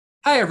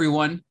Hi,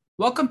 everyone.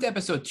 Welcome to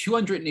episode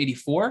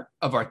 284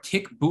 of our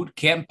Tick Boot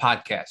Camp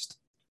podcast.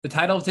 The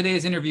title of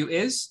today's interview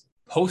is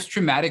Post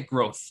Traumatic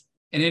Growth,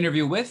 an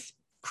interview with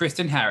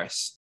Kristen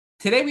Harris.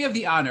 Today, we have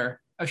the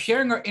honor of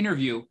sharing our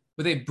interview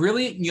with a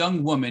brilliant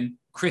young woman,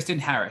 Kristen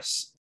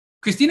Harris.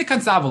 Christina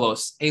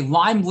Consavelos, a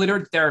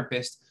Lyme-littered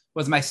therapist,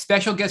 was my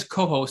special guest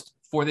co-host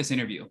for this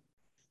interview.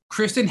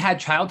 Kristen had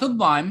childhood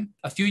Lyme,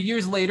 a few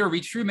years later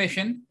reached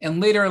remission,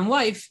 and later in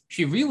life,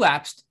 she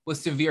relapsed with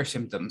severe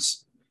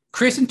symptoms.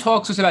 Kristen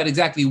talks to us about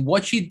exactly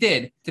what she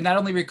did to not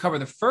only recover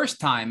the first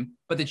time,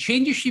 but the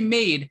changes she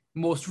made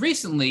most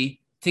recently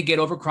to get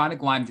over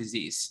chronic Lyme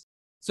disease.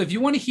 So if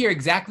you want to hear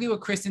exactly what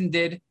Kristen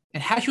did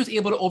and how she was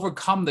able to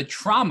overcome the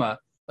trauma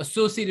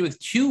associated with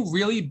two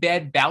really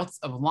bad bouts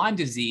of Lyme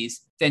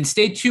disease, then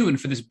stay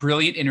tuned for this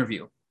brilliant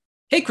interview.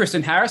 Hey,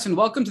 Kristen Harris, and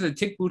welcome to the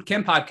Tick Boot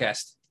Camp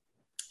podcast.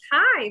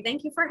 Hi,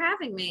 thank you for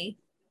having me.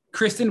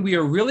 Kristen, we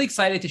are really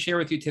excited to share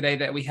with you today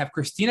that we have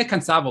Christina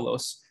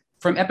Consavelos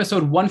from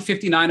episode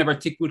 159 of our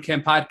Tick Boot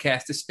Camp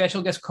podcast, a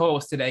special guest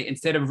co-host today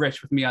instead of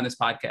Rich with me on this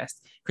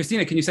podcast.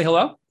 Christina, can you say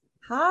hello?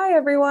 Hi,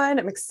 everyone.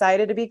 I'm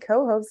excited to be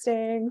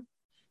co-hosting.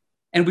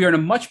 And we are in a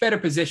much better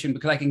position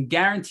because I can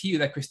guarantee you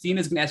that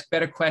Christina is going to ask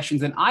better questions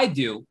than I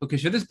do,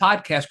 because for this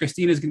podcast,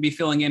 Christina is going to be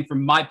filling in for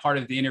my part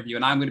of the interview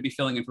and I'm going to be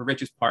filling in for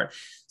Rich's part.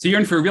 So you're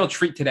in for a real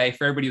treat today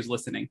for everybody who's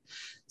listening.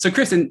 So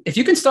Kristen, if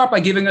you can start by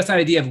giving us an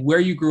idea of where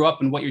you grew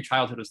up and what your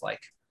childhood was like.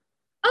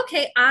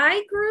 Okay,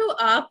 I grew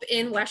up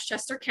in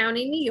Westchester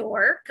County, New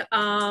York.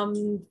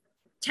 Town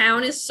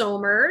is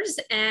Somers,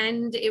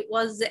 and it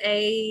was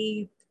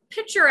a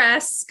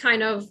picturesque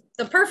kind of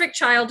the perfect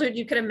childhood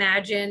you could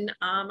imagine.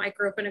 I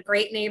grew up in a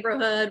great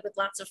neighborhood with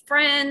lots of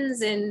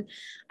friends, and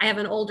I have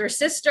an older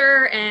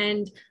sister,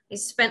 and I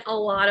spent a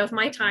lot of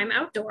my time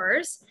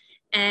outdoors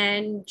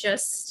and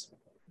just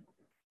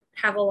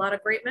have a lot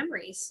of great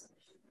memories.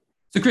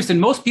 So, Kristen,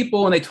 most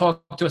people, when they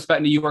talk to us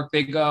about New York,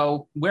 they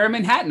go, where in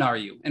Manhattan are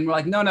you? And we're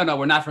like, no,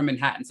 we're not from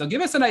Manhattan. So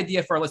give us an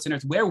idea for our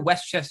listeners where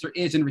Westchester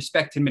is in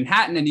respect to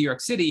Manhattan and New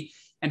York City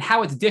and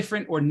how it's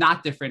different or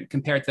not different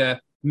compared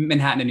to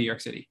Manhattan and New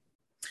York City.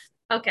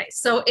 Okay,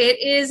 so it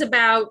is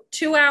about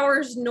 2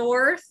 hours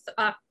north,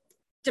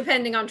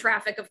 depending on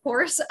traffic, of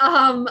course,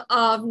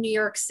 of New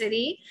York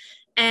City.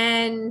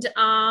 And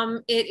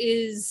it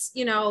is,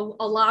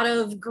 a lot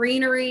of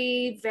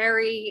greenery,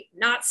 very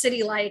not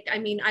city-like. I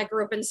mean, I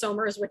grew up in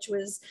Somers, which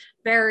was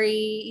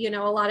very, a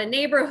lot of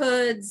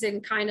neighborhoods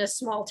and kind of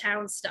small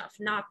town stuff,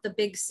 not the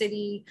big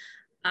city,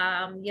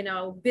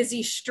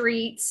 busy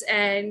streets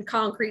and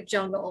concrete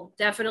jungle.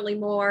 Definitely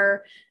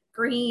more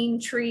green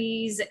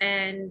trees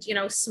and,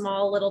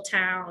 small little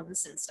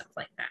towns and stuff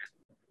like that.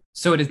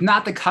 So it is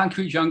not the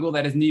concrete jungle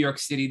that is New York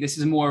City. This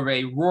is more of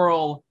a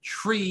rural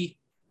tree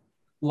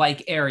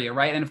like area,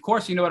 right? And of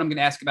course, you know what I'm going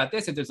to ask about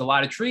this. If there's a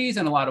lot of trees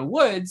and a lot of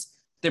woods,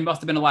 there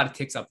must have been a lot of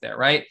ticks up there,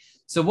 right?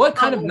 So what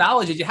kind of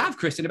knowledge did you have,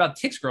 Kristen, about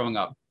ticks growing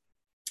up?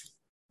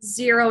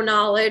 Zero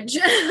knowledge.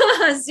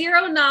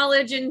 Zero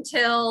knowledge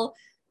until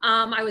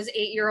I was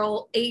 8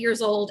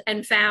 years old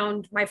and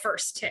found my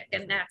first tick.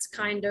 And that's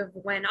kind of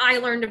when I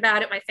learned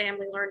about it. My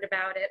family learned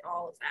about it,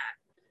 all of that.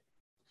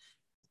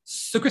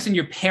 So Kristen,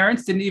 your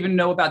parents didn't even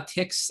know about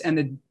ticks and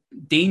the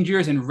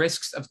dangers and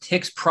risks of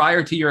ticks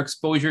prior to your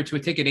exposure to a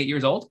tick at 8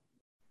 years old?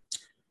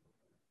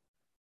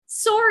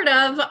 Sort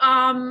of.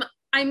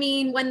 I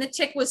mean, when the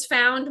tick was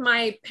found,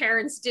 my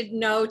parents didn't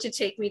know to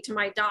take me to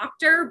my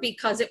doctor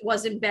because it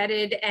was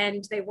embedded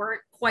and they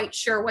weren't quite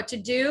sure what to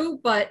do.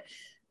 But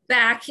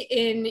back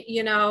in,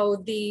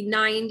 the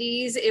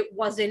 90s, it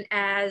wasn't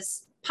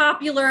as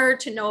popular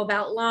to know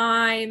about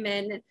Lyme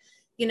and,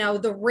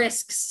 the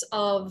risks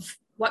of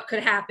what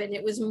could happen.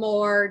 It was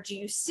more, do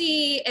you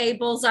see a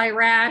bullseye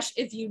rash?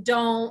 If you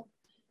don't,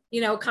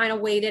 kind of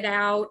wait it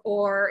out,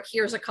 or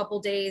here's a couple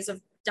days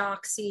of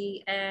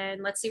doxy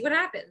and let's see what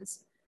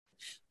happens.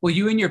 Well,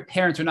 you and your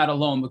parents are not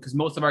alone because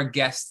most of our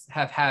guests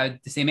have had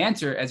the same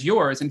answer as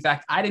yours. In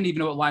fact, I didn't even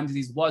know what Lyme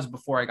disease was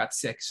before I got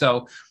sick.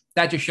 So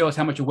that just shows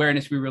how much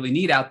awareness we really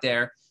need out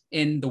there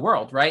in the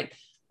world, right?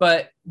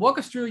 But walk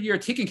us through your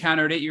tick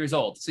encounter at 8 years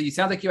old. So you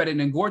sound like you had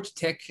an engorged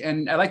tick.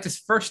 And I'd like to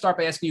first start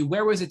by asking you,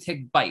 where was a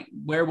tick bite?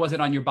 Where was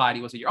it on your body?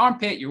 Was it your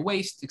armpit, your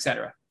waist,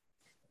 etc.?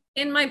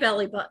 In my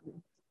belly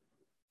button.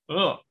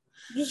 Oh.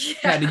 Yeah.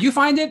 Now, did you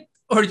find it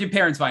or did your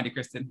parents find it,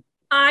 Kristen?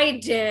 I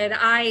did.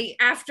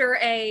 After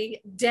a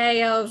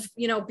day of,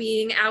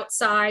 being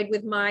outside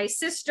with my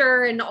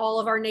sister and all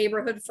of our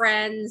neighborhood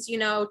friends,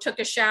 took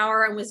a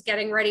shower and was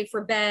getting ready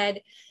for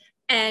bed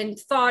and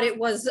thought it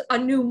was a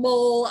new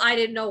mole. I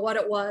didn't know what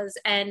it was.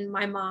 And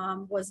my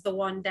mom was the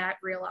one that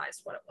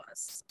realized what it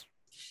was.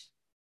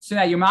 So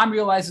now your mom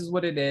realizes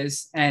what it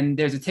is and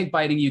there's a tick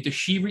biting you.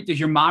 Does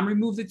your mom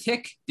remove the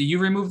tick? Do you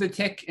remove the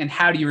tick? And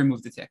how do you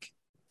remove the tick?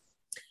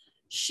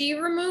 She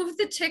removed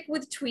the tick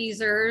with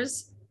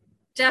tweezers.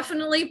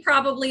 Definitely,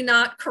 probably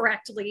not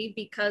correctly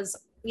because,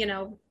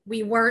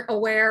 we weren't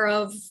aware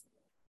of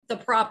the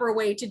proper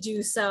way to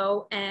do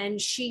so. And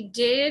she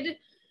did,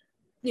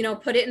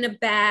 put it in a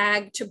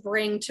bag to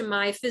bring to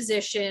my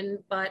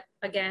physician. But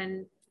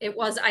again, It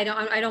was, I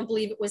don't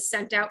believe it was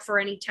sent out for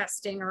any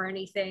testing or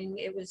anything.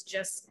 It was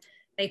just,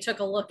 they took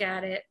a look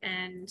at it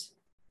and,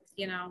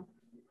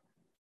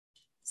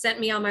 sent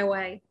me on my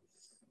way.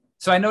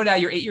 So I know now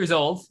you're 8 years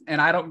old,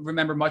 and I don't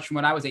remember much from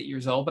when I was 8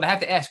 years old, but I have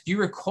to ask, do you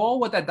recall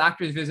what that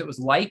doctor's visit was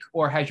like?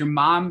 Or has your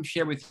mom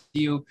shared with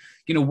you,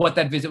 what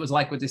that visit was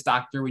like with this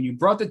doctor when you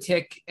brought the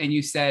tick and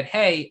you said,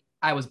 hey,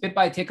 I was bit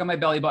by a tick on my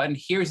belly button.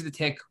 Here's the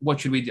tick. What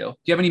should we do? Do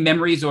you have any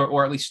memories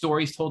or at least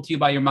stories told to you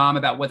by your mom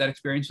about what that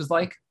experience was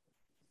like?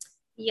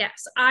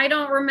 Yes, I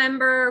don't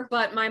remember,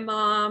 but my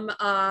mom,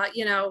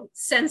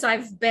 since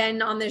I've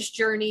been on this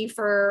journey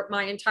for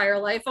my entire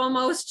life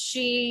almost,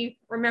 she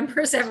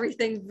remembers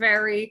everything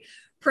very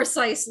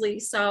precisely.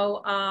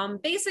 So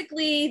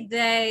basically,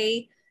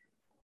 they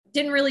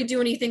didn't really do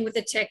anything with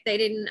the tick. They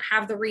didn't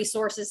have the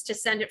resources to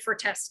send it for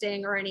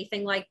testing or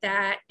anything like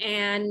that.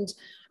 And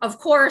of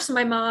course,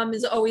 my mom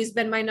has always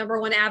been my number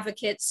one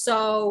advocate.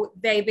 So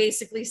they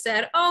basically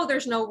said, oh,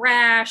 there's no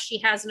rash. She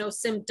has no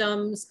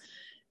symptoms.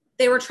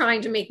 They were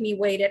trying to make me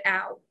wait it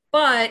out.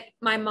 But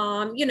my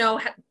mom,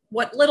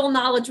 what little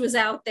knowledge was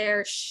out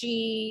there,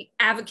 she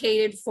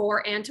advocated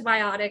for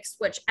antibiotics,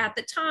 which at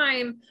the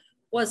time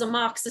was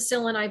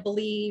amoxicillin, I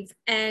believe,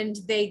 and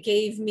they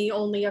gave me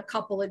only a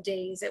couple of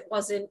days. It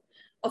wasn't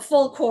a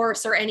full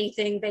course or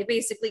anything. They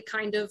basically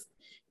kind of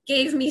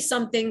gave me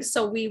something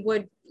so we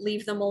would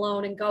leave them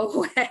alone and go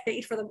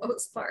away for the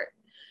most part.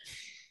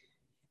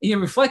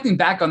 Reflecting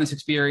back on this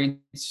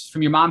experience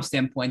from your mom's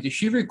standpoint, does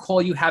she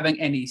recall you having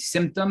any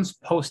symptoms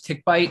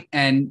post-tick bite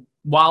and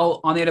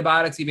while on the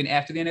antibiotics, even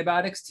after the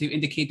antibiotics, to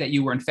indicate that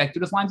you were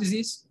infected with Lyme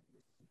disease?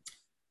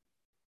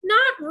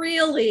 Not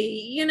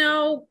really.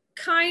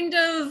 Kind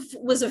of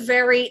was a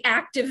very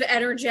active,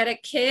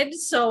 energetic kid.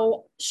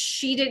 So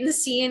she didn't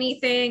see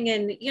anything.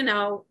 And,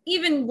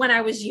 even when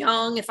I was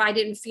young, if I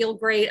didn't feel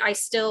great, I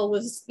still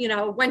was,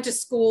 went to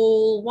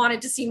school,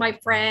 wanted to see my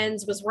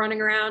friends, was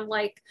running around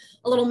like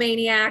a little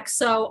maniac.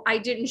 So I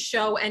didn't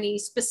show any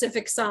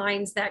specific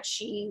signs that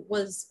she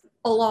was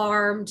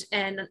alarmed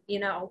and,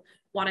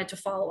 wanted to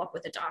follow up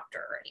with a doctor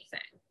or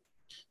anything.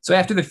 So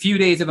after the few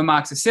days of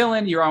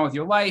amoxicillin, you're on with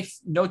your life,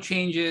 no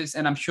changes.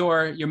 And I'm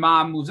sure your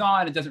mom moves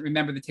on and doesn't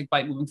remember the tick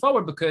bite moving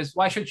forward because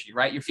why should she,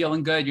 right? You're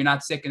feeling good. You're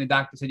not sick. And the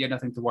doctor said you had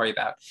nothing to worry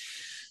about.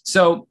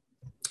 So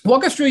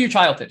walk us through your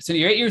childhood. So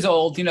you're 8 years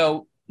old,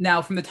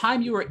 now from the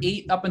time you were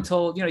 8 up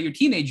until, your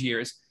teenage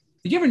years,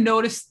 did you ever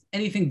notice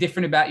anything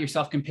different about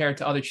yourself compared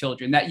to other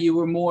children, that you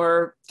were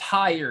more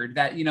tired,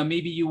 that,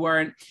 maybe you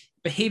weren't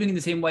behaving in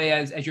the same way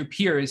as your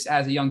peers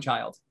as a young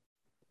child?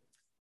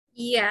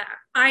 Yeah,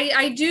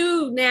 I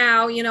do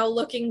now,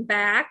 looking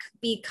back,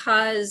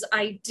 because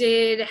I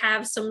did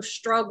have some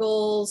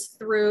struggles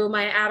through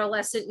my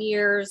adolescent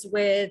years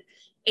with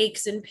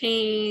aches and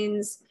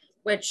pains,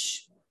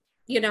 which,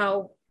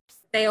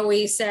 they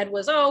always said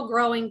was, oh,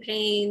 growing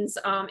pains.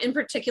 In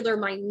particular,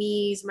 my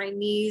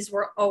knees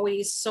were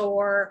always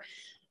sore.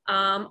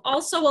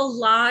 Also a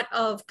lot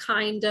of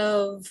kind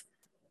of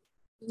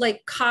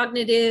like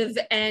cognitive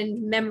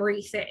and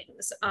memory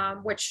things,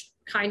 which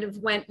kind of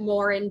went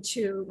more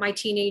into my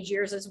teenage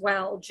years as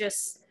well,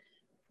 just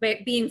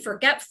being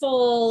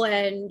forgetful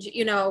and,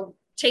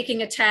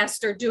 taking a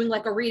test or doing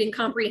like a reading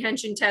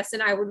comprehension test.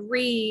 And I would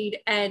read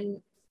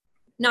and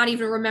not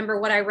even remember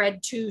what I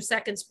read 2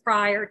 seconds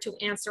prior to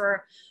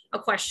answer a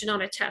question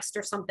on a test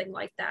or something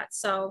like that.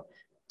 So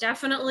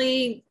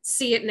definitely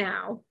see it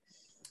now.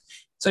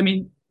 So,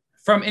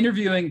 from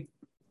interviewing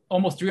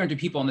almost 300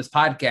 people on this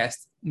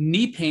podcast,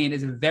 knee pain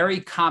is a very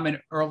common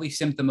early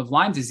symptom of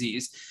Lyme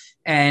disease,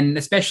 and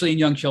especially in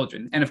young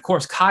children. And of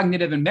course,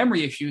 cognitive and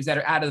memory issues that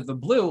are out of the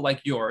blue, like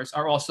yours,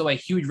 are also a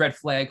huge red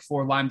flag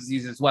for Lyme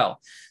disease as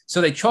well.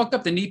 So they chalked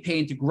up the knee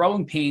pain to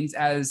growing pains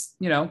as,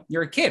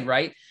 you're a kid,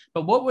 right?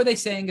 But what were they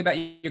saying about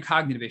your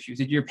cognitive issues?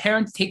 Did your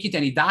parents take you to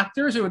any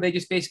doctors, or were they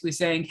just basically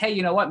saying, hey,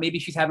 you know what, maybe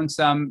she's having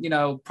some,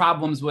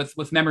 problems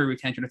with memory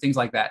retention or things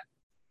like that?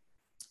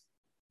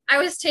 I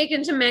was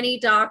taken to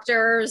many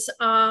doctors.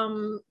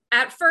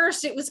 At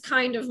first, it was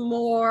kind of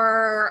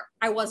more,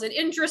 I wasn't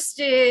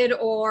interested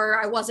or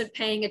I wasn't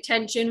paying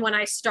attention when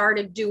I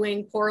started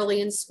doing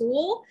poorly in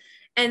school.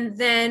 And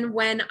then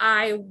when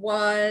I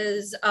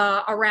was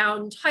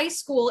around high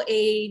school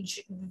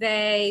age,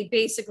 they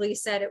basically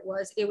said it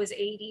was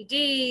ADD.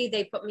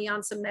 They put me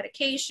on some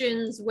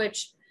medications,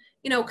 which,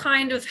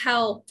 kind of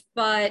helped,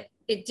 but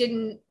it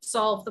didn't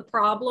solve the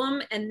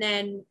problem. And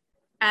then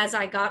as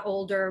I got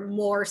older,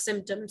 more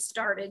symptoms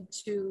started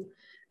to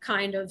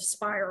kind of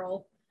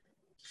spiral.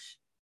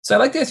 So I'd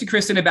like to ask you,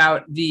 Kristen,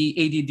 about the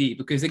ADD,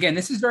 because again,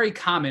 this is very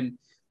common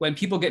when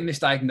people get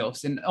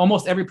misdiagnosed, and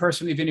almost every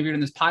person we've interviewed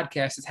in this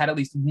podcast has had at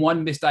least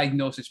one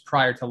misdiagnosis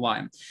prior to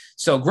Lyme.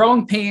 So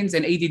growing pains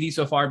and ADD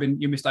so far have been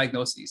your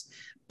misdiagnoses.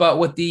 But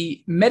with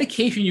the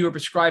medication you were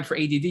prescribed for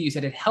ADD, you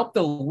said it helped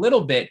a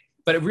little bit,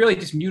 but it really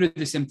just muted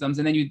the symptoms,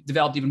 and then you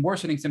developed even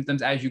worsening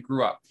symptoms as you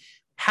grew up.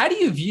 How do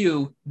you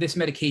view this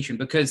medication?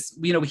 Because,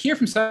 we hear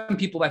from some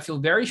people that feel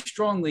very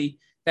strongly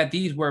that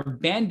these were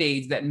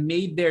Band-Aids that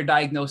made their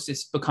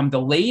diagnosis become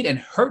delayed and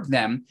hurt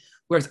them,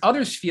 whereas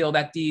others feel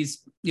that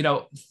these,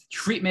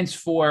 treatments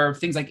for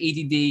things like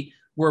ADD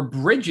were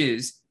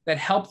bridges that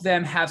help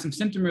them have some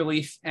symptom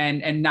relief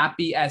and not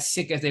be as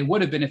sick as they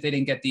would have been if they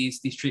didn't get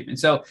these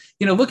treatments. So,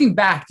 looking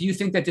back, do you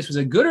think that this was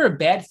a good or a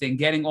bad thing,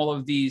 getting all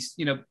of these,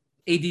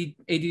 ADD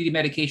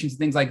medications and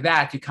things like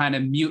that to kind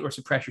of mute or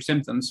suppress your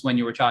symptoms when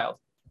you were a child?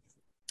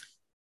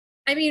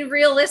 I mean,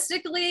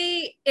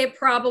 realistically, it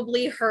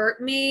probably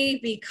hurt me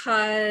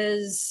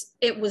because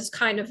it was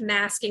kind of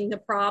masking the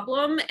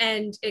problem,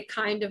 and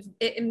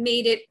it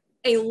made it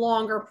a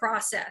longer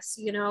process,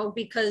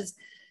 because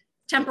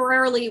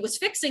temporarily it was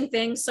fixing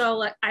things. So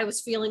like, I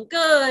was feeling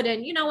good.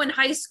 And, in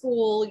high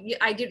school,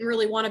 I didn't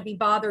really want to be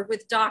bothered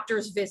with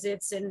doctor's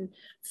visits and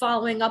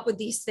following up with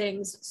these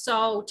things.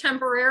 So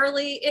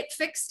temporarily it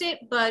fixed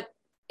it. But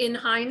in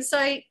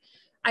hindsight,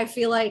 I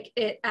feel like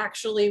it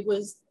actually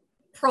was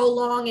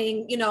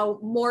prolonging,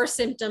 more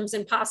symptoms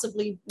and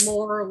possibly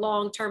more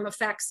long-term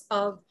effects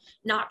of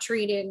not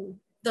treating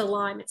the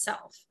Lyme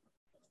itself.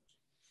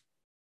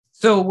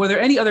 So were there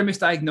any other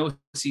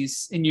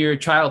misdiagnoses in your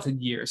childhood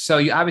years? So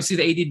you obviously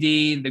the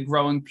ADD, the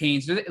growing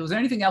pains. Was there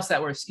anything else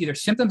that were either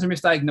symptoms or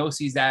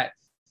misdiagnoses that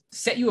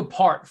set you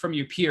apart from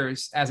your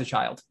peers as a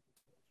child?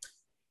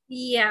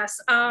 Yes,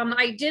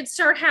 I did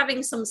start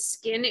having some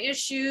skin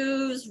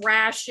issues,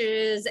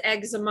 rashes,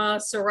 eczema,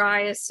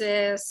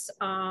 psoriasis,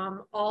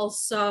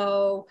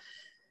 also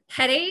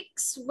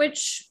headaches,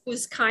 which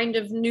was kind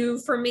of new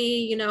for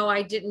me.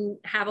 I didn't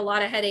have a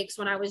lot of headaches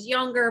when I was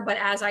younger, but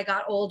as I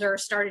got older,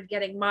 started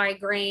getting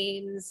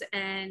migraines.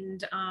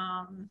 And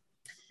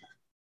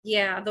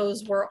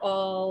those were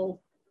all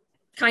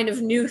kind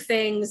of new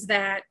things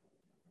that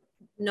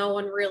no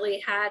one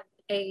really had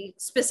a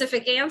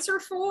specific answer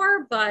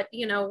for, but,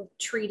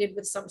 treated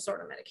with some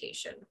sort of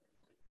medication.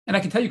 And I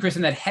can tell you,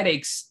 Kristen, that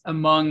headaches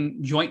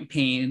among joint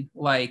pain,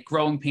 like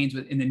growing pains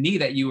in the knee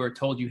that you were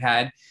told you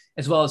had,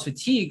 as well as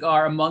fatigue,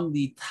 are among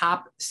the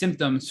top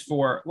symptoms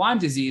for Lyme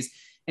disease.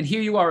 And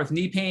here you are with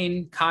knee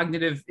pain,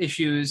 cognitive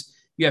issues,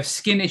 you have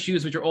skin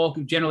issues, which are all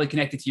generally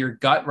connected to your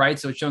gut, right?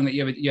 So it's showing that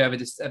you have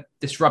a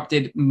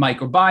disrupted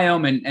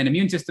microbiome and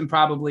immune system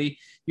probably.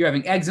 You're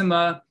having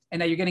eczema, and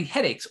now you're getting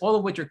headaches, all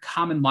of which are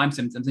common Lyme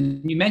symptoms.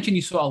 And you mentioned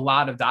you saw a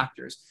lot of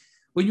doctors.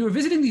 When you were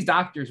visiting these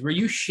doctors, were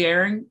you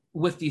sharing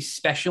with these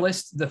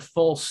specialists the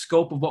full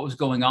scope of what was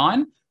going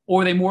on? Or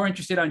were they more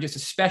interested on just a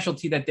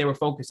specialty that they were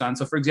focused on?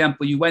 So for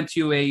example, you went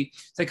to a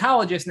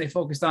psychologist and they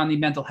focused on the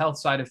mental health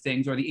side of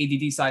things or the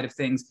ADD side of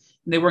things,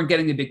 and they weren't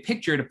getting the big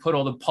picture to put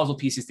all the puzzle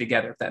pieces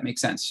together, if that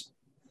makes sense.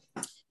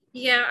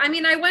 Yeah, I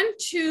mean, I went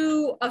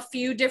to a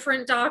few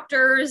different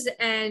doctors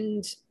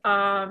and,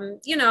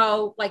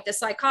 like the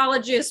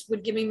psychologist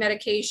would give me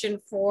medication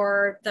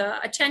for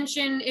the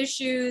attention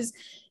issues.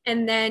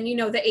 And then,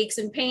 the aches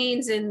and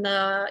pains, and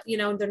the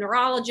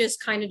neurologist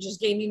kind of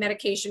just gave me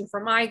medication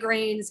for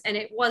migraines. And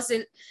it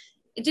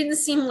didn't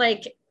seem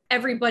like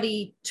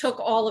everybody took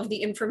all of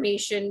the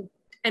information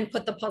and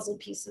put the puzzle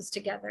pieces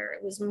together.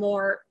 It was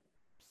more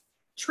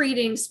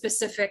treating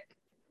specific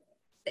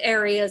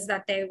areas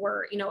that they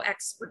were,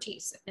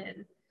 expertise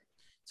in.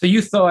 So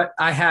you thought,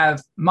 I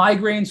have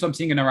migraine, so I'm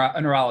seeing a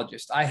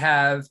neurologist. I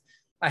have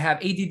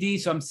ADD,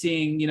 so I'm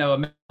seeing, a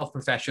mental health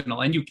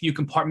professional. And you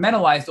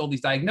compartmentalized all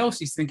these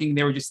diagnoses thinking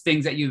they were just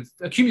things that you've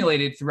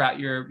accumulated throughout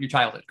your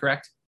childhood,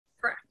 correct?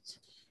 Correct.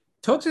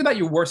 Talk to me about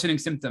your worsening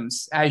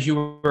symptoms as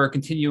you were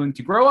continuing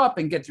to grow up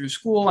and get through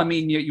school. I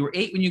mean, you were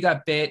 8 when you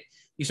got bit.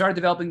 You started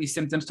developing these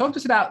symptoms. Talk to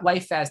us about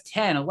life as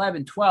 10,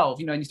 11, 12,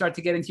 and you start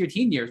to get into your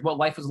teen years, what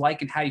life was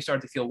like and how you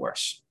started to feel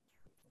worse.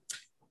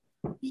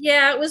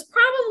 Yeah, it was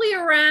probably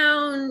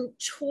around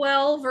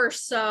 12 or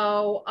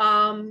so.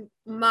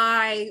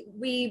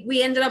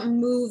 We ended up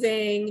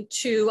moving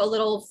to a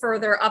little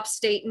further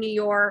upstate New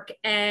York,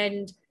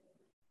 and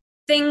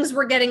things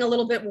were getting a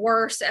little bit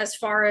worse as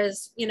far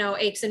as,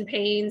 aches and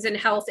pains and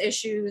health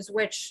issues,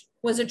 which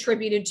was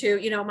attributed to,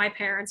 my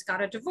parents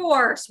got a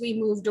divorce. We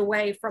moved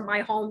away from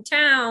my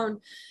hometown.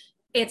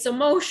 It's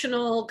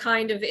emotional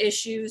kind of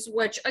issues,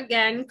 which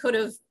again could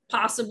have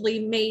possibly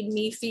made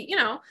me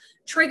feel,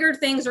 triggered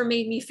things or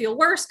made me feel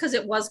worse because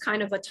it was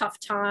kind of a tough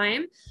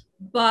time.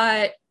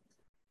 But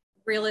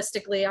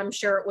realistically, I'm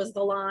sure it was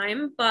the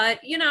Lyme,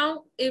 but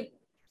it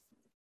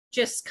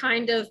just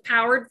kind of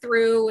powered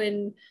through.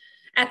 And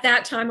at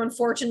that time,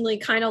 unfortunately,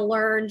 kind of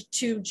learned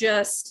to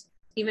just,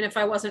 even if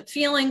I wasn't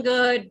feeling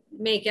good,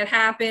 make it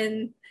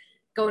happen,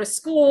 go to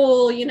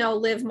school,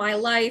 live my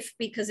life,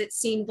 because it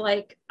seemed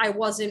like I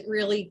wasn't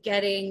really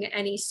getting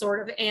any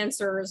sort of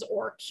answers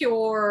or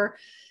cure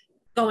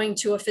going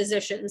to a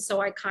physician.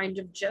 So I kind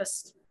of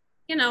just,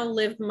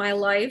 lived my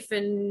life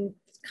and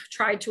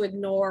tried to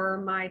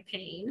ignore my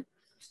pain.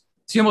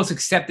 So you almost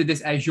accepted this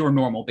as your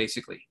normal,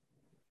 basically.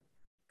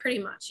 Pretty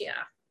much, yeah.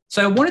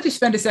 So I wanted to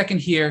spend a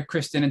second here,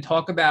 Kristen, and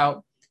talk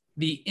about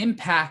the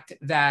impact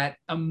that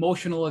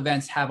emotional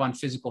events have on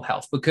physical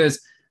health, because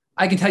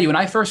I can tell you when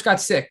I first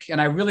got sick,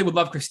 and I really would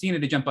love Christina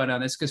to jump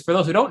on this, because for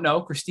those who don't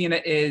know, Christina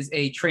is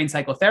a trained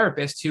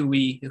psychotherapist who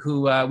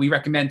we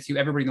recommend to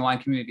everybody in the Lyme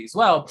community as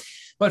well.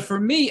 But for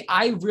me,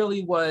 I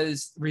really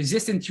was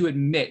resistant to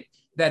admit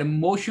that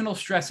emotional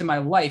stress in my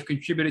life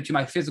contributed to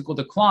my physical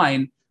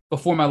decline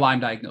before my Lyme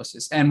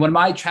diagnosis. And when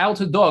my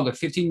childhood dog of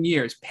 15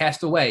 years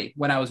passed away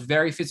when I was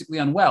very physically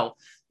unwell,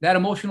 that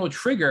emotional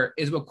trigger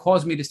is what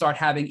caused me to start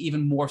having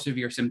even more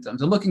severe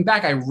symptoms. And looking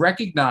back, I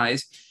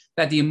recognized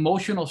that the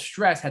emotional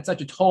stress had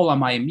such a toll on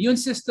my immune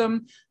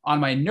system, on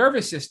my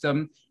nervous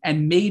system,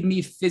 and made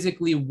me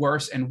physically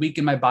worse and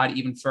weaken my body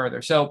even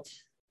further. So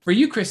for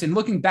you, Kristen,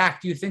 looking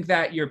back, do you think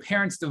that your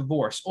parents'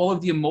 divorce, all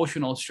of the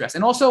emotional stress,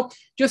 and also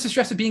just the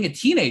stress of being a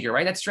teenager,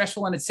 right? That's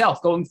stressful in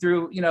itself, going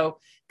through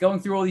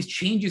all these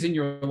changes in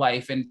your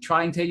life and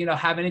trying to,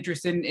 have an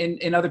interest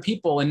in other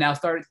people and now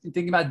start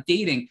thinking about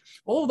dating,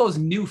 all of those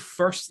new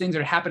first things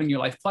that are happening in your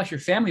life, plus your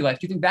family life,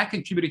 do you think that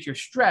contributed to your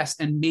stress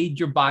and made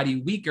your body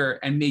weaker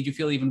and made you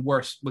feel even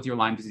worse with your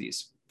Lyme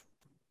disease?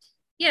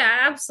 Yeah,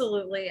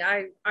 absolutely.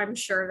 I'm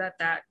sure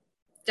that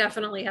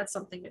definitely had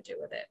something to do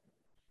with it.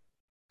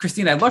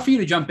 Christine, I'd love for you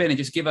to jump in and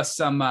just give us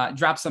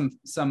drop some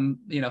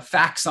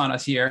facts on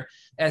us here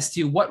as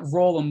to what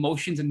role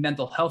emotions and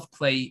mental health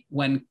play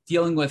when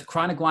dealing with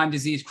chronic Lyme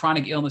disease,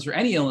 chronic illness, or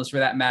any illness for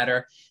that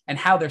matter, and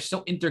how they're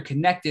so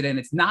interconnected. And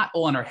it's not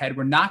all in our head.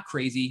 We're not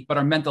crazy, but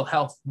our mental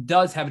health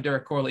does have a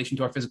direct correlation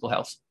to our physical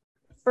health.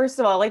 First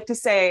of all, I like to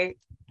say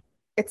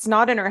it's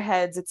not in our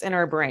heads, it's in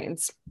our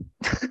brains.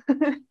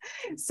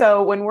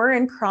 So when we're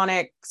in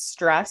chronic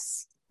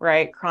stress,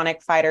 right,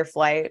 chronic fight or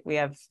flight, we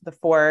have the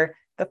four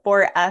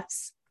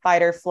F's: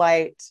 fight or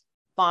flight,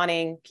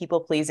 fawning, people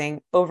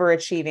pleasing,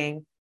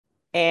 overachieving,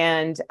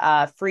 and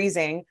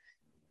freezing.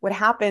 What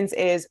happens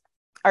is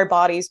our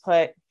bodies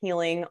put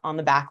healing on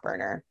the back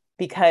burner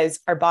because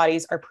our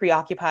bodies are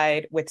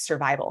preoccupied with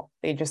survival.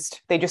 They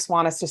just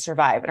want us to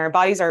survive, and our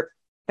bodies are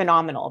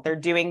phenomenal. They're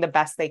doing the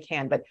best they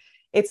can, but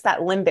it's that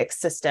limbic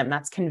system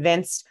that's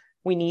convinced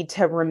we need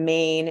to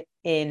remain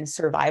in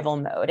survival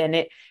mode. And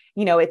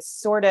it's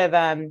sort of,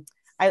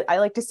 I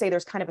like to say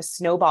there's kind of a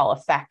snowball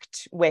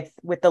effect with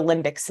the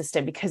limbic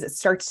system because it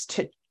starts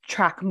to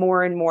track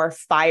more and more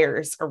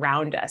fires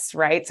around us,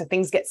 right? So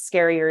things get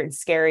scarier and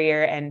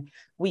scarier and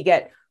we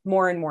get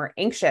more and more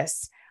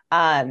anxious.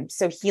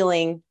 So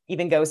healing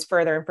even goes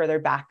further and further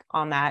back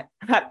on that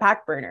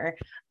back burner.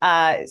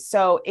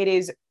 So it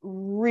is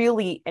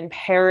really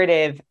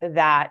imperative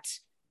that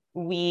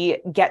we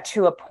get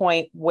to a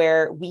point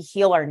where we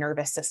heal our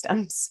nervous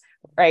systems,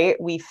 right?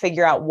 We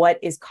figure out what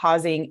is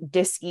causing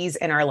dis-ease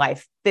in our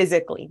life,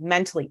 physically,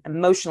 mentally,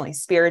 emotionally,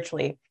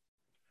 spiritually,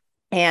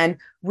 and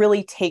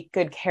really take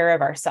good care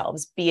of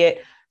ourselves, be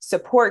it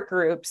support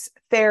groups,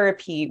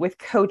 therapy with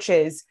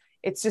coaches.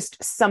 It's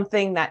just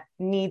something that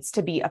needs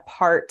to be a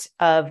part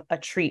of a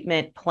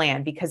treatment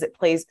plan because it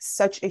plays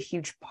such a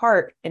huge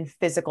part in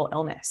physical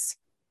illness.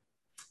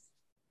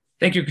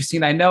 Thank you,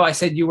 Christine. I know I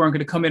said you weren't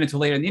going to come in until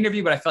later in the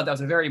interview, but I felt that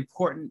was a very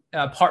important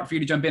part for you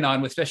to jump in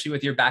on, especially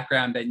with your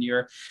background and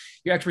your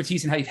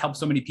expertise and how you've helped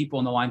so many people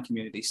in the Lyme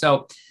community.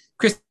 So,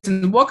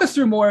 Kristen, walk us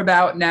through more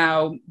about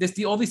now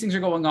all these things are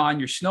going on,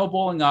 you're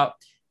snowballing up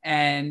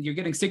and you're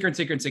getting sicker and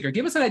sicker and sicker.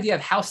 Give us an idea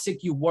of how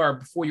sick you were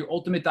before your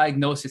ultimate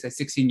diagnosis at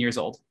 16 years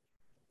old.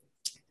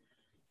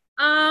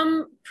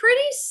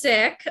 Pretty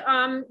sick.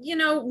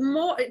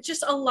 More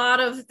just a lot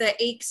of the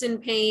aches and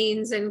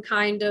pains and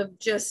kind of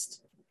just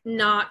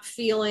not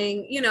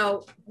feeling,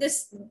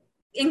 this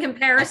in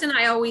comparison,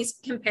 I always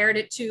compared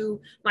it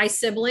to my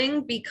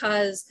sibling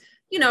because,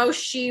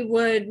 she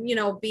would,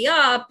 be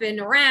up and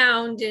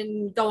around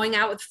and going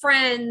out with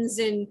friends.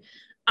 And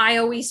I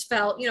always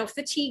felt,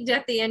 fatigued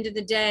at the end of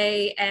the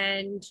day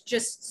and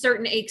just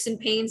certain aches and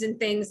pains and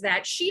things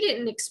that she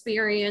didn't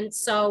experience.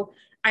 So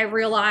I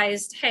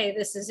realized, hey,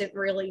 this isn't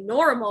really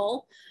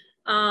normal.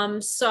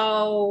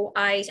 So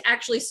I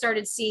actually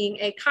started seeing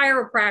a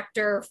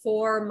chiropractor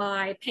for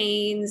my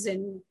pains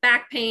and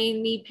back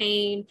pain, knee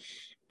pain.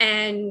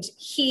 And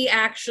he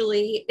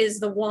actually is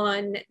the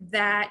one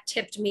that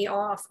tipped me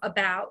off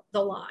about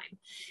the Lyme.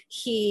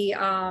 He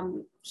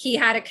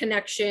had a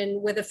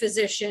connection with a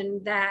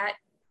physician that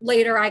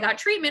later I got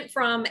treatment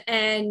from.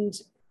 And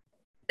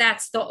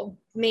that's the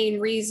main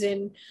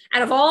reason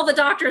out of all the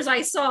doctors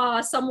I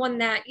saw, someone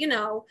that,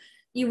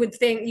 you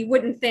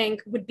wouldn't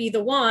think would be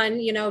the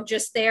one,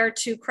 just there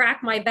to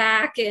crack my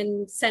back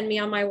and send me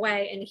on my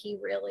way. And he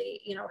really,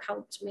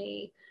 helped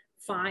me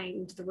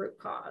find the root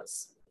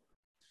cause.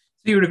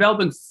 So you were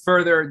developing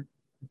further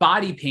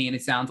body pain,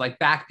 it sounds like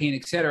back pain,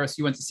 et cetera. So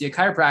you went to see a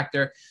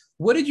chiropractor.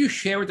 What did you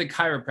share with the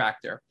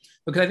chiropractor?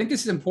 Because I think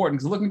this is important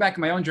because looking back at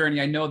my own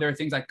journey, I know there are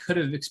things I could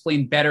have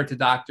explained better to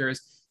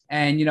doctors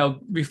and,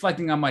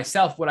 reflecting on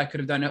myself, what I could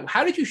have done.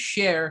 How did you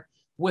share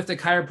with the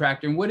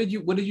chiropractor and what did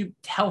you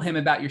tell him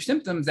about your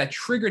symptoms that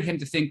triggered him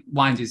to think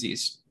Lyme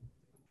disease?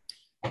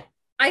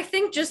 I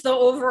think just the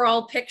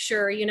overall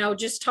picture,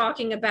 just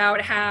talking about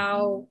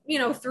how,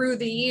 through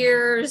the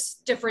years,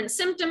 different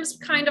symptoms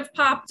kind of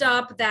popped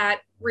up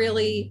that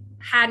really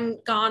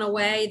hadn't gone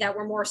away, that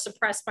were more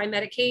suppressed by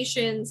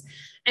medications.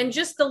 And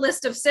just the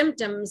list of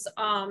symptoms,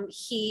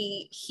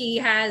 he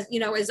has,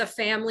 is a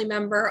family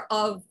member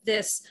of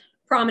this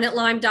prominent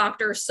Lyme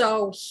doctor.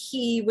 So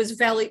he was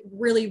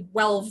really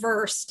well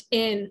versed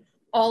in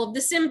all of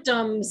the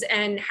symptoms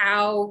and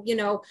how,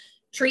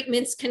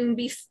 treatments can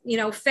be,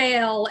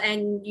 fail,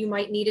 and you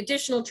might need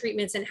additional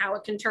treatments, and how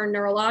it can turn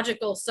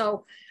neurological.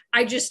 So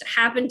I just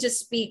happened to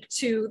speak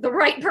to the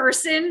right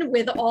person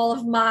with all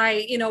of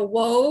my,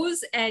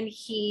 woes, and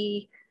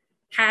he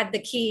had the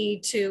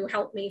key to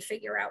help me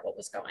figure out what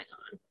was going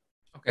on.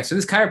 Okay, so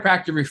this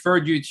chiropractor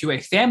referred you to a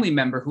family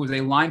member who was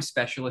a Lyme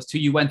specialist who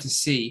you went to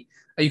see.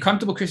 Are you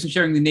comfortable, Kristen,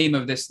 sharing the name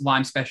of this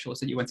Lyme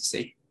specialist that you went to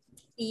see?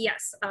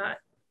 Yes.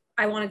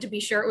 I wanted to be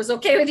sure it was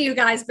okay with you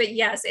guys, but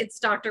yes, it's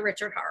Dr.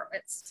 Richard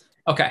Horowitz.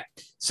 Okay,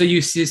 so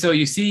you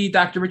see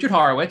Dr. Richard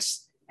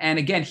Horowitz, and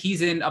again,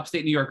 he's in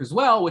upstate New York as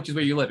well, which is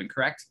where you're living,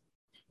 correct?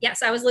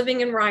 Yes, I was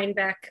living in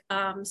Rhinebeck,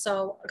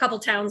 so a couple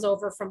towns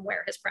over from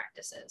where his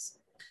practice is.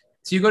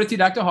 So you go to see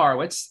Dr.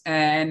 Horowitz,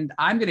 and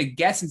I'm going to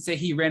guess and say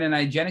he ran an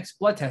IGeneX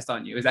blood test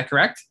on you. Is that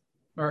correct?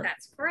 Or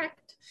that's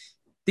correct.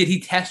 Did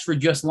he test for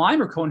just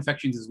Lyme or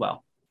co-infections as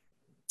well?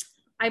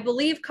 I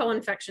believe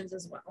co-infections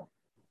as well.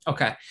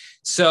 Okay.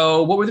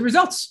 So what were the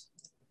results?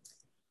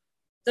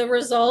 The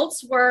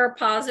results were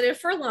positive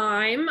for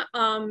Lyme.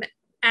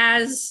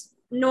 As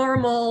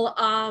normal,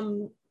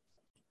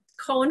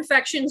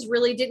 co-infections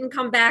really didn't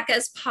come back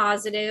as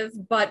positive,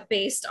 but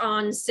based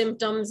on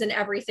symptoms and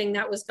everything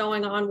that was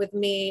going on with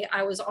me,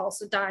 I was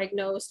also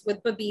diagnosed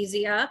with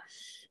Babesia.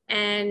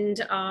 And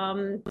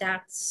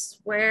that's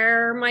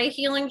where my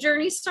healing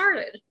journey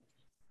started.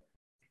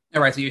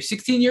 All right, so you're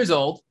 16 years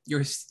old.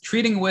 You're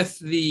treating with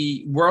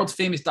the world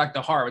famous Dr.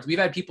 Horowitz. We've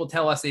had people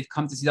tell us they've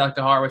come to see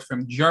Dr. Horowitz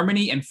from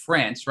Germany and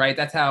France, right?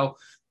 That's how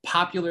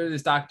popular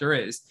this doctor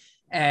is.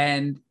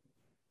 And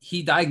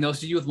he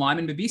diagnosed you with Lyme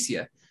and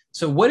Babesia.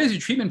 So what is your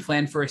treatment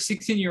plan for a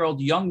 16-year-old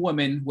young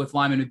woman with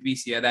Lyme and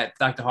Babesia that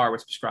Dr.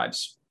 Horowitz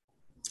prescribes?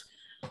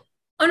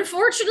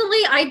 Unfortunately,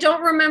 I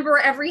don't remember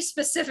every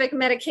specific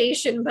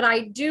medication, but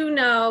I do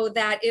know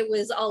that it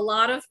was a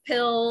lot of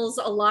pills,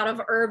 a lot of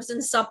herbs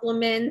and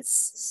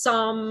supplements,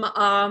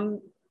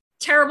 some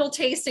terrible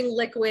tasting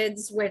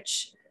liquids,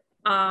 which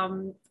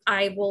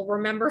I will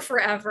remember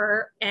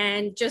forever.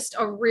 And just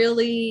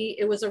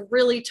it was a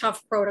really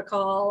tough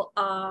protocol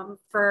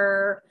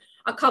for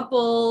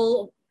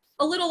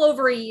a little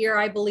over a year,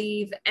 I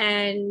believe.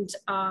 And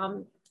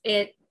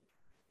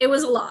it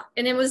was a lot.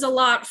 And it was a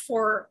lot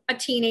for a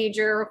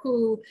teenager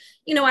who,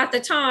 at the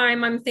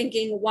time I'm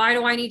thinking, why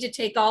do I need to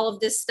take all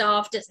of this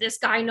stuff? Does this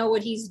guy know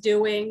what he's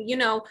doing?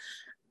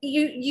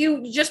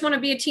 You just want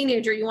to be a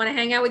teenager. You want to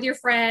hang out with your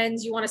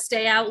friends. You want to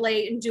stay out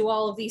late and do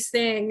all of these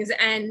things.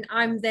 And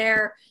I'm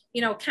there,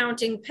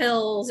 counting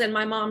pills, and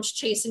my mom's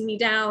chasing me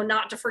down,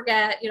 not to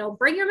forget,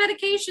 bring your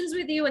medications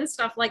with you and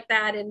stuff like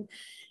that. And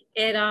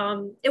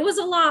it was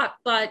a lot,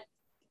 but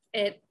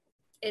it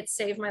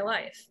saved my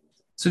life.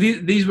 So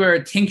these were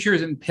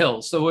tinctures and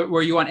pills. So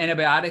were you on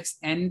antibiotics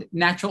and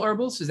natural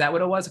herbals? Is that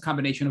what it was? A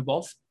combination of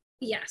both?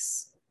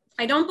 Yes.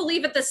 I don't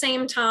believe at the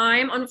same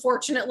time.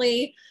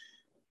 Unfortunately,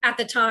 at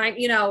the time,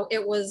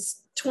 it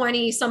was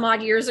 20 some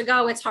odd years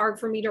ago. It's hard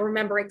for me to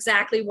remember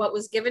exactly what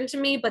was given to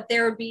me, but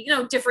there would be,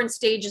 different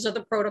stages of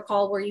the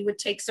protocol where you would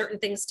take certain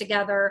things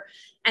together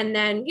and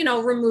then,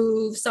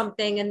 remove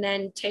something and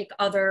then take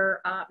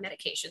other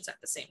medications at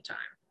the same time.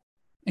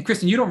 And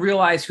Kristen, you don't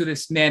realize who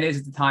this man is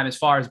at the time, as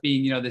far as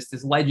being,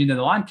 this legend in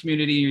the Lyme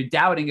community. You're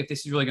doubting if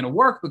this is really going to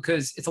work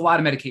because it's a lot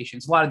of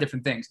medications, a lot of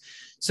different things.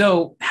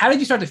 So how did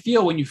you start to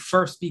feel when you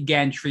first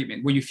began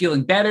treatment? Were you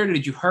feeling better?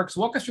 Did you hurt?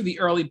 So walk us through the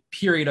early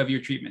period of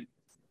your treatment.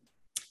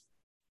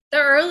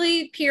 The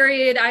early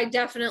period, I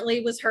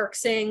definitely was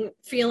herxing,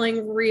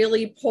 feeling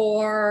really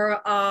poor.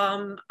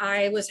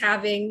 I was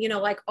having,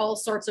 all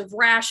sorts of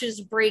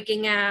rashes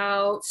breaking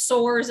out,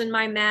 sores in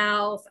my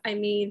mouth. I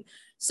mean,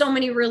 so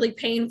many really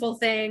painful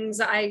things.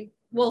 I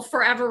will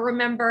forever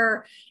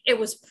remember it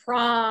was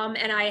prom,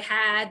 and I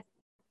had,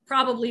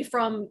 probably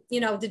from,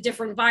 the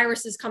different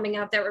viruses coming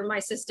out that were in my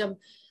system,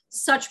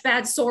 such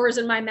bad sores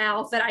in my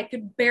mouth that I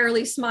could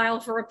barely smile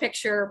for a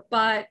picture.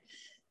 But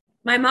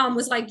my mom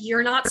was like,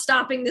 you're not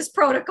stopping this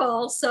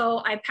protocol.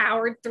 So I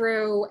powered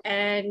through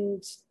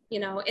and,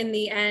 in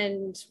the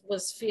end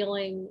was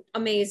feeling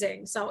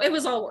amazing. So it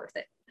was all worth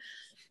it.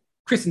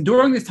 Kristen,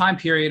 during this time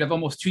period of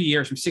almost 2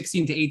 years, from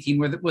 16 to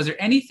 18, was there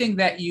anything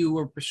that you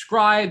were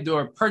prescribed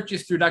or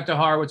purchased through Dr.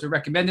 Horowitz or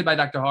recommended by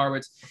Dr.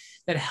 Horowitz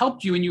that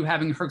helped you in you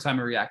having a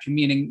Herxheimer reaction?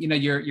 Meaning,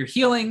 you're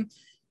healing,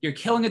 you're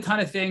killing a ton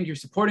of things, you're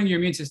supporting your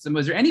immune system.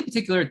 Was there any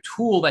particular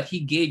tool that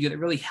he gave you that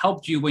really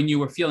helped you when you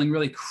were feeling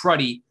really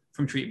cruddy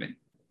from treatment?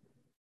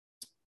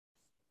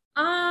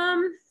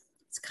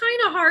 It's kind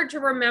of hard to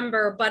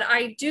remember, but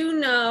I do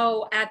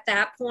know at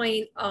that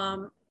point,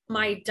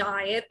 my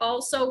diet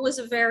also was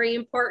a very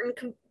important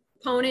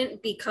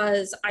component,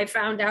 because I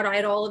found out I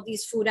had all of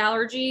these food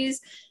allergies,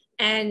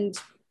 and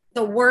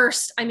the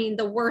worst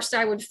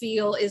I would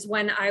feel is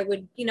when I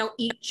would,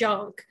 eat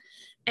junk.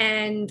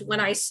 And when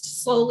I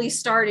slowly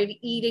started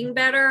eating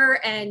better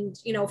and,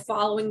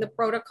 following the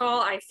protocol,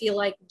 I feel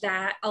like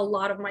that a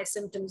lot of my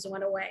symptoms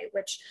went away,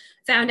 which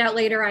found out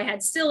later I had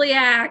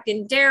celiac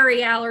and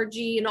dairy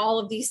allergy and all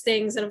of these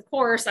things. And of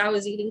course, I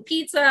was eating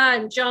pizza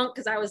and junk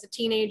because I was a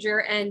teenager,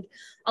 and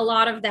a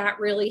lot of that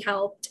really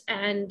helped.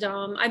 And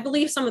I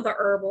believe some of the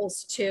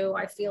herbals too,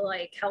 I feel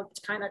like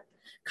helped kind of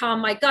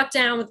calm my gut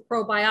down with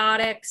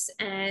probiotics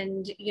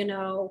and,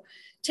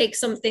 take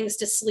some things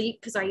to sleep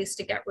because I used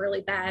to get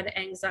really bad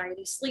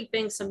anxiety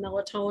sleeping, some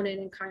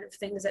melatonin and kind of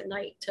things at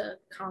night to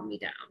calm me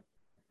down.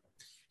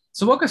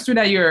 So walk us through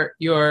now.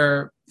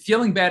 You're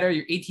feeling better.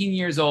 You're 18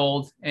 years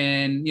old,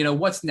 and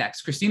what's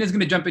next? Christina's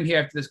going to jump in here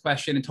after this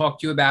question and talk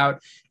to you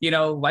about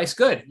life's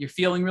good. You're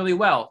feeling really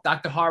well.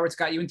 Dr. Horowitz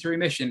got you into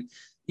remission.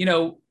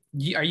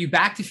 Are you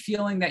back to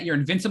feeling that you're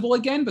invincible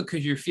again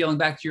because you're feeling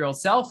back to your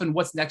old self? And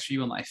what's next for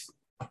you in life?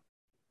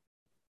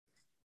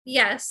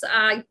 Yes,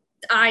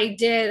 I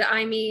did.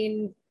 I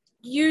mean,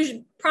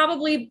 usually,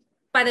 probably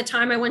by the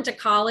time I went to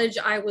college,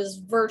 I was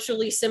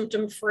virtually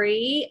symptom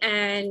free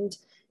and,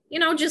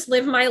 just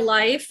lived my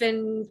life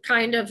and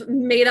kind of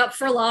made up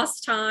for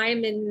lost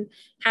time and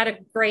had a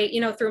great,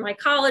 through my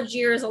college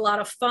years, a lot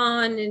of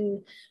fun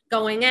and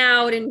going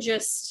out and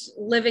just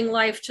living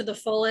life to the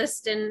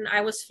fullest. And I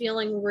was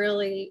feeling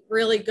really,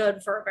 really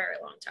good for a very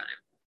long time.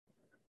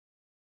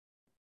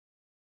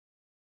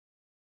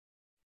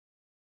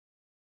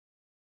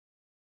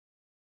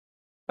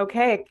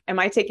 Okay. Am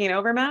I taking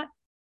over, Matt?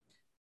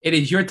 It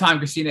is your time,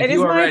 Christina. It is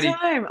my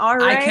time. All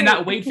right. I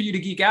cannot wait for you to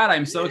geek out.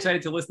 I'm so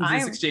excited to listen to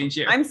this exchange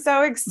here. I'm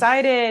so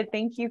excited.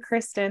 Thank you,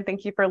 Kristen.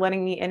 Thank you for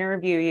letting me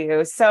interview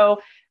you. So,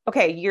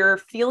 okay, you're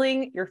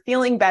feeling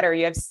better.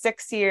 You have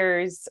 6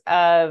 years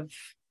of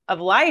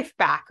life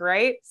back,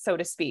 right? So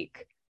to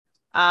speak.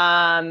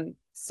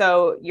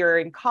 So you're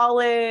in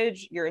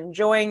college, you're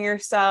enjoying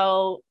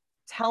yourself.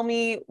 Tell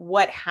me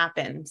what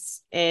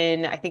happens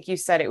I think you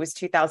said it was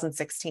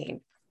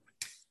 2016.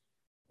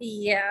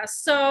 Yeah.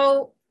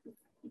 So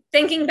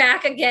thinking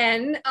back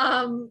again,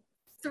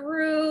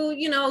 through,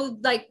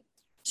 like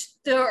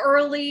the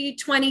early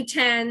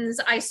 2010s,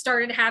 I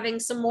started having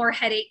some more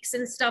headaches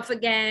and stuff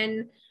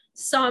again,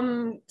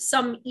 some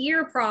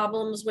ear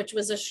problems, which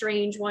was a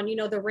strange one,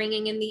 the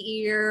ringing in the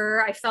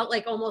ear. I felt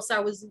like almost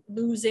I was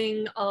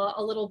losing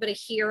a little bit of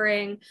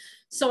hearing.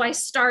 So I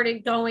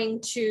started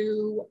going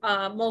to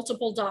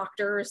multiple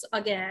doctors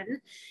again,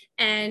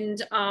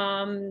 and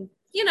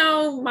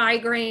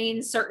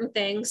migraines, certain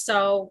things.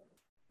 So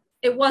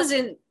it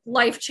wasn't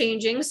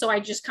life-changing. So I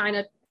just kind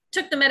of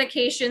took the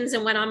medications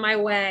and went on my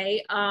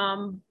way.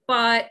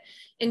 But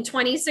in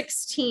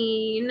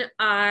 2016,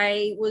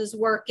 I was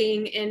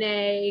working in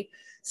a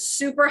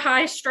super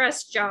high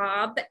stress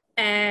job.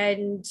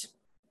 And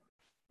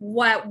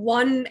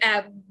one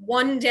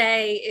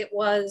day it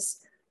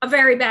was a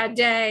very bad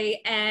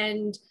day.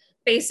 And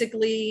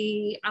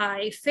basically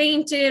I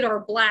fainted or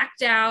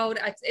blacked out.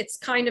 It's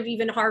kind of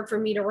even hard for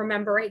me to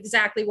remember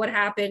exactly what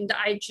happened.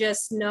 I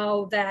just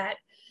know that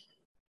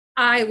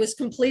I was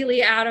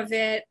completely out of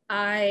it.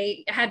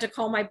 I had to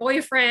call my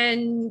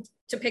boyfriend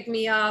to pick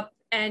me up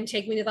and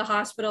take me to the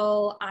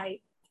hospital. I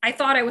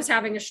thought I was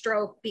having a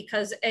stroke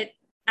because at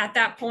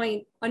that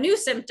point, a new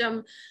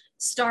symptom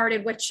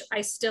started, which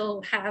I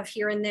still have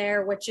here and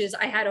there, which is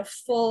I had a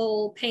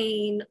full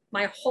pain,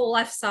 my whole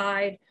left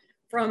side,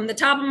 from the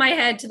top of my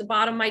head to the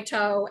bottom of my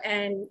toe,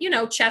 and,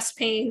 chest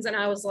pains. And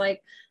I was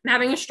like, I'm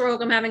having a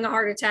stroke. I'm having a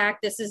heart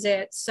attack. This is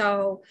it.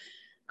 So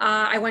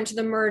I went to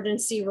the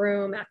emergency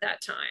room at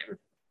that time.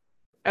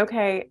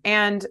 Okay.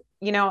 And,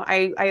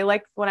 I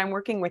like when I'm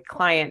working with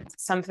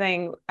clients,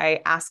 something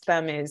I ask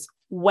them is,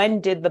 when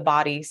did the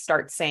body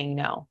start saying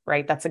no,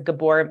 right?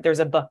 There's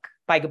a book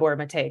by Gabor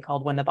Mate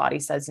called When the Body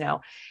Says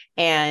No.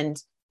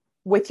 And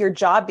with your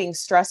job being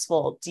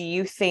stressful, do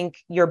you think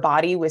your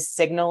body was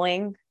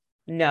signaling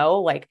no,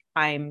 like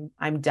I'm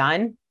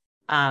done,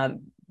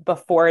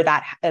 before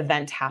that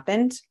event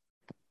happened?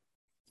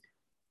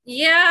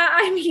 Yeah,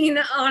 I mean,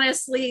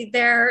 honestly,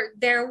 there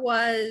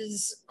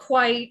was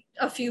quite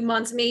a few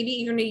months, maybe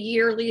even a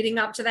year leading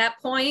up to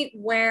that point,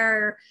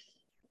 where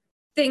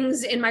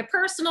things in my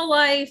personal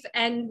life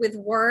and with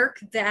work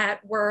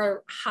that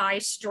were high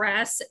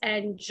stress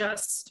and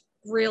just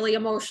really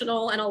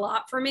emotional and a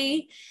lot for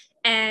me.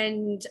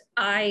 And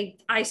I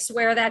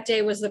swear that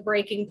day was the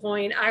breaking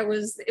point. It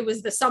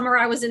was the summer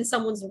I was in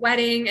someone's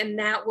wedding, and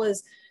that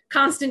was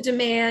constant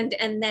demand.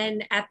 And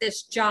then at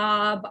this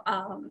job,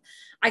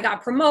 I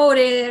got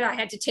promoted. I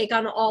had to take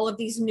on all of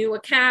these new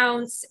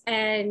accounts,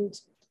 and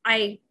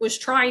I was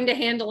trying to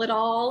handle it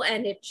all.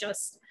 And it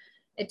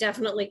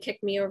definitely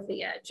kicked me over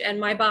the edge. And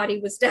my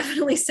body was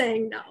definitely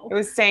saying no. It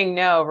was saying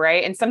no,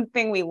 right? And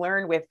something we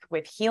learned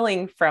with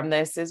healing from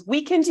this is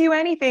we can do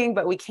anything,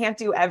 but we can't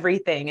do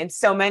everything. And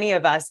so many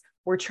of us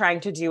were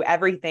trying to do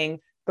everything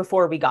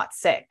before we got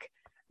sick,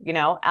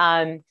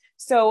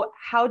 So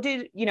how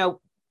did,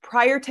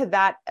 prior to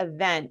that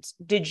event,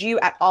 did you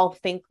at all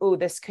think, oh,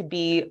 this could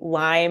be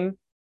Lyme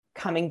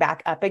coming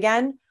back up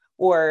again?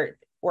 Or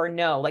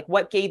no? Like,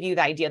 what gave you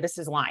the idea this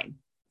is Lyme?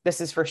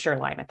 this is for sure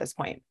Lyme at this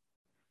point?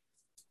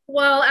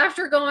 Well,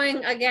 after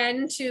going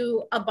again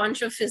to a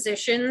bunch of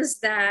physicians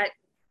that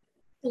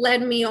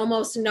led me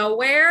almost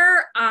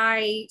nowhere,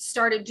 I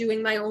started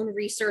doing my own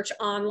research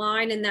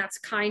online. And that's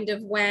kind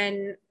of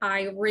when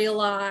I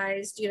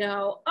realized,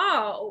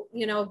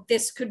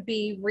 this could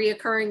be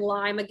reoccurring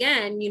Lyme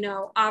again.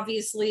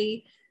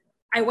 Obviously,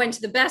 I went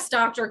to the best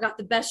doctor, got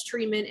the best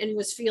treatment, and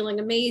was feeling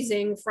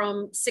amazing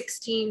from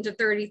 16 to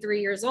 33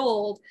 years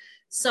old.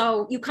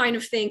 So you kind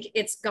of think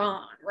it's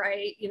gone,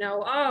 right?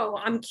 Oh,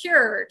 I'm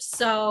cured.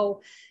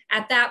 So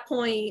at that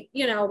point,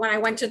 when I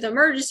went to the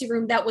emergency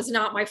room, that was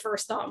not my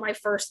first thought. My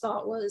first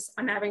thought was,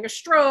 I'm having a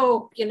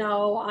stroke,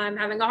 I'm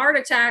having a heart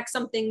attack,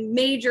 something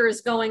major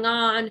is going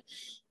on.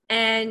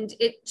 And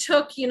it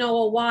took,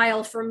 a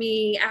while for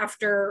me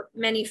after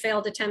many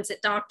failed attempts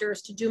at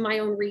doctors to do my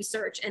own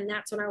research. And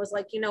that's when I was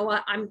like, you know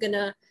what, I'm going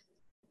to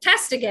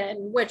test again,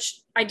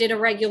 which I did a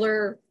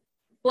regular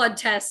blood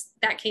test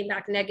that came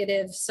back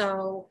negative.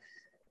 So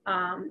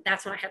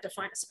that's when I had to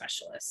find a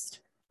specialist.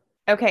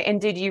 Okay. And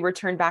did you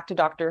return back to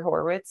Dr.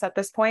 Horowitz at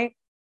this point?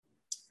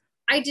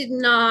 I did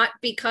not,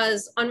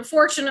 because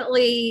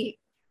unfortunately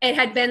it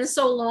had been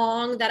so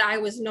long that I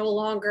was no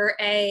longer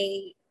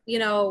a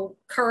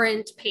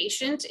current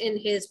patient in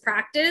his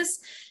practice.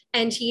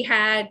 And he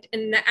had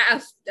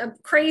a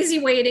crazy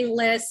waiting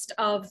list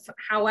of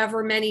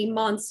however many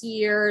months,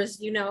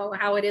 years,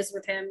 how it is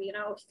with him,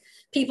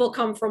 people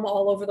come from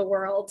all over the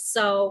world.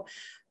 So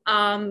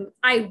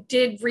I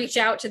did reach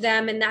out to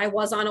them and I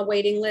was on a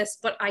waiting list,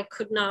 but I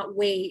could not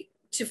wait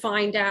to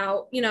find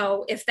out,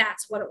 if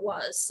that's what it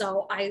was.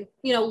 So I,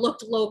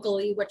 looked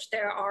locally, which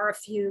there are a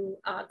few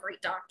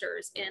great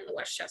doctors in the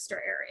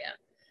Westchester area.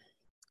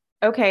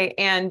 Okay.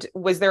 And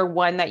was there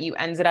one that you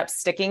ended up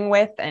sticking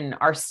with and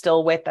are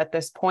still with at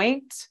this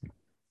point?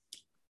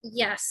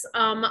 Yes.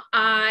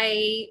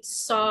 I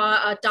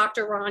saw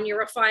Dr. Rania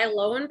Rafai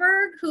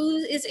Lowenberg, who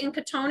is in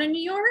Katona,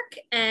 New York,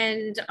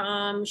 and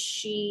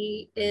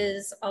she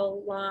is a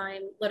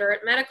Lyme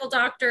literate medical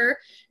doctor.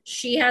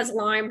 She has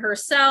Lyme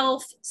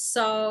herself,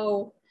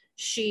 so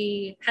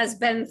she has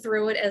been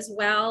through it as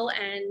well,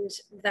 and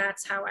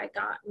that's how I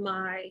got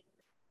my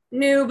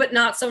new but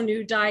not so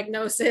new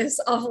diagnosis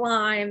of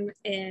Lyme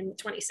in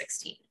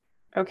 2016.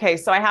 Okay,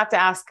 so I have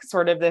to ask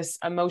sort of this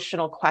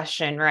emotional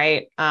question,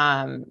 right?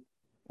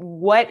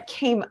 What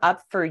came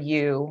up for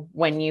you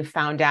when you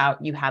found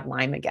out you had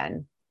Lyme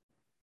again?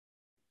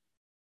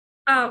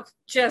 Oh,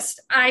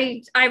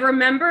 I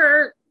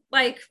remember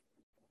like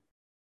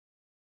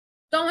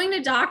going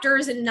to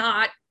doctors and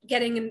not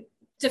getting a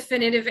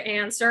definitive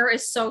answer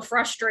is so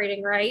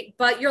frustrating, right?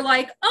 But you're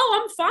like,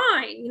 oh, I'm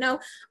fine.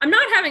 I'm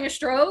not having a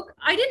stroke.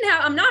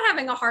 I'm not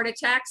having a heart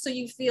attack. So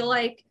you feel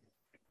like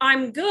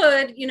I'm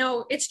good.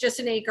 It's just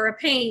an ache or a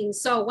pain.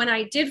 So when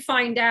I did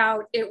find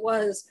out, it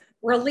was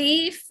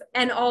relief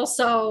and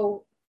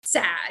also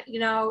sad.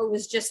 It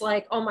was just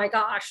like, oh my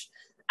gosh,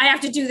 I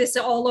have to do this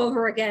all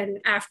over again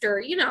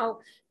after,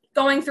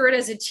 going through it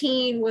as a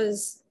teen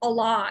was a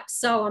lot.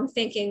 So I'm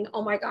thinking,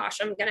 oh my gosh,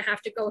 I'm going to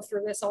have to go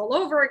through this all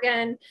over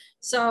again.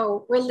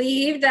 So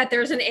relieved that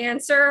there's an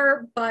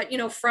answer, but,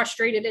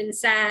 frustrated and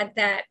sad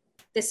that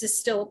this is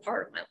still a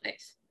part of my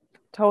life.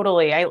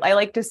 Totally. I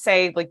like to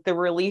say like the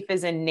relief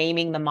is in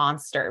naming the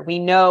monster. We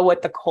know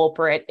what the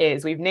culprit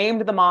is. We've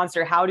named the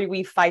monster. How do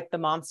we fight the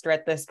monster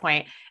at this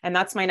point? And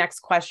that's my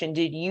next question.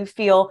 Did you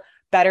feel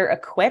better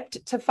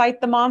equipped to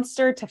fight the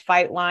monster, to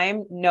fight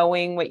Lyme,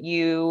 knowing what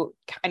you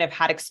kind of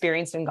had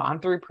experienced and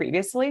gone through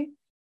previously?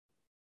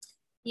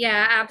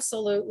 Yeah,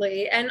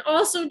 absolutely. And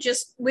also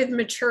just with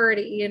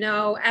maturity,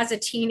 as a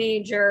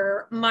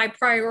teenager, my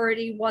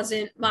priority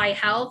wasn't my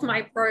health.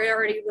 My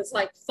priority was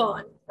like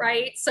fun,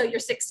 right? So you're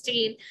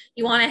 16,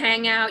 you want to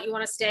hang out, you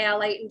want to stay out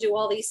late and do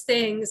all these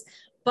things.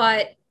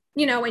 But,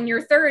 in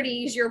your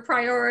 30s, your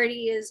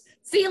priority is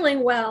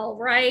feeling well,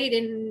 right?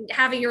 And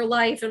having your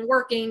life and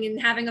working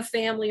and having a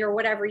family or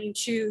whatever you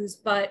choose.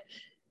 But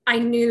I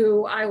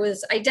knew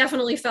I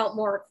definitely felt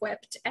more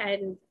equipped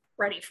and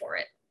ready for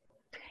it.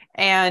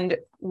 And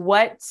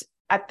what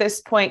at this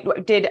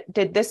point, did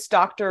this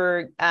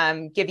doctor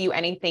give you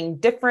anything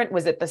different?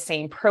 Was it the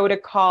same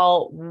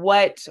protocol?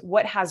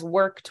 What has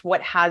worked?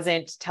 What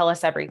hasn't? Tell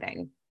us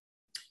everything.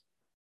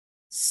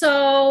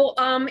 So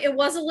it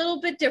was a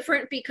little bit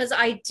different because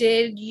I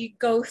did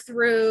go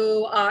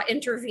through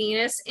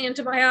intravenous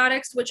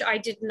antibiotics, which I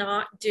did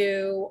not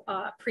do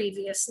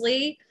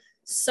previously.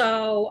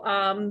 So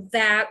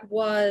that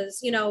was,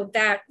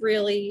 that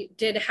really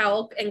did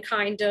help and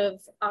kind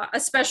of,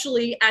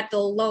 especially at the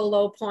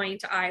low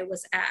point I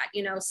was at,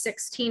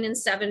 16 and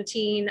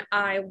 17,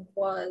 I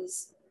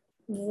was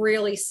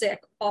really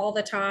sick all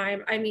the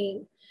time. I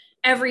mean,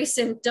 every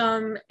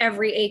symptom,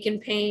 every ache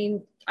and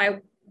pain, I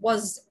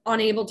was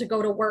unable to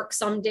go to work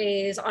some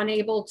days,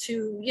 unable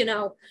to,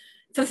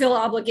 fulfill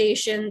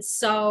obligations.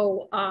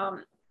 So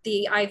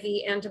the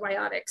IV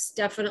antibiotics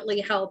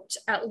definitely helped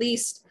at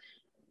least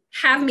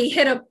have me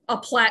hit a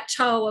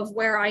plateau of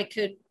where I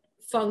could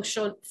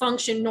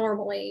function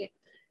normally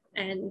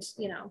and,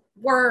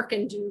 work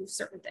and do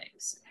certain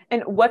things.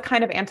 And what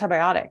kind of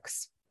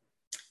antibiotics?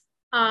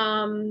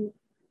 um,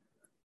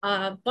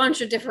 a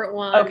bunch of different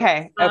ones.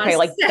 Okay. Okay.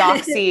 Like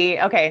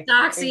Doxy. Okay.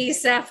 Doxy,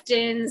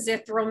 Ceftin,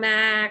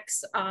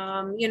 Zithromax,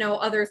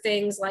 other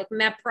things like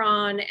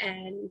Mepron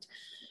and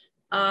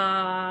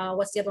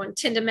what's the other one?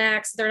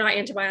 Tindamax. They're not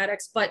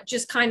antibiotics, but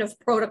just kind of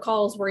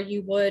protocols where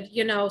you would,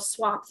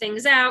 swap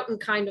things out and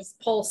kind of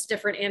pulse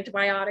different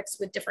antibiotics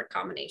with different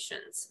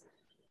combinations.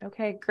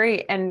 Okay,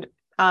 great. And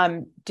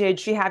did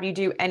she have you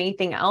do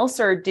anything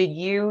else, or did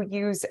you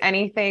use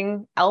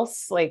anything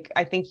else? Like,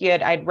 I think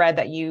I'd read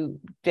that you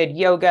did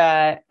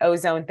yoga,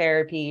 ozone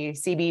therapy,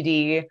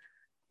 CBD.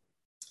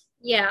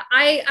 Yeah,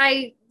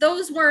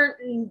 those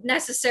weren't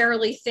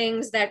necessarily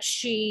things that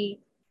she,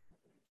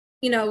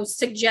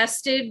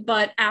 suggested,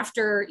 but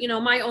after,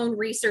 my own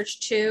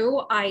research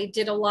too, I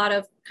did a lot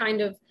of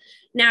kind of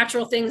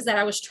natural things that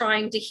I was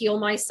trying to heal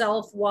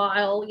myself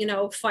while,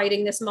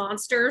 fighting this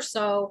monster.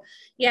 So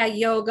yeah,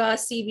 yoga,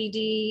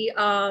 CBD,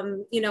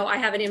 I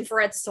have an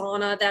infrared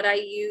sauna that I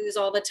use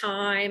all the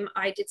time.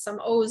 I did some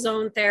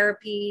ozone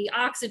therapy,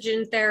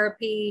 oxygen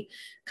therapy,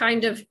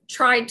 kind of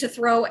tried to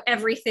throw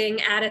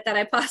everything at it that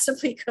I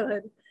possibly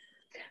could.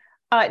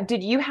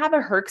 Did you have a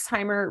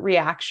Herxheimer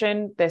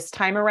reaction this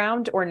time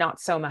around, or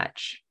not so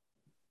much?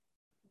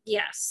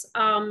 Yes.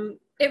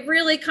 It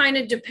really kind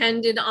of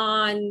depended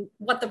on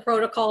what the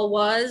protocol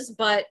was,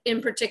 but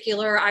in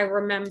particular, I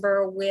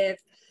remember with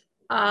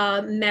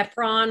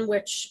Mepron,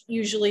 which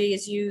usually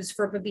is used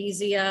for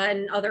Babesia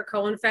and other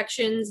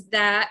co-infections,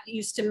 that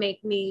used to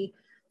make me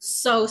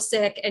so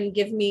sick and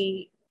give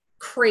me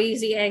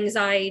crazy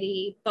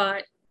anxiety.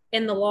 But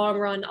in the long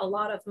run, a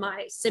lot of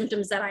my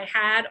symptoms that I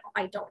had,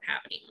 I don't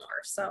have anymore.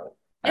 So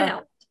it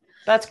helped.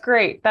 That's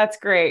great. That's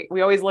great.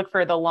 We always look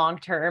for the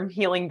long-term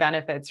healing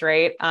benefits,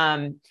 right?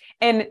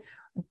 And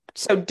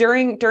so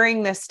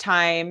during this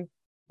time,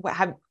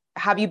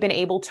 have you been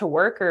able to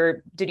work,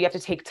 or did you have to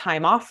take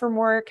time off from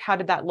work? How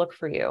did that look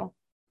for you?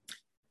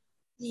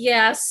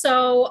 Yeah,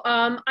 so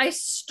I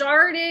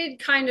started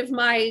kind of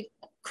my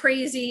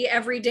crazy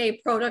everyday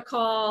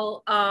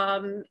protocol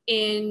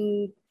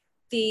in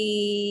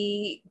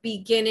the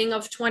beginning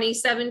of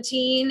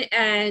 2017.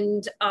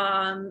 And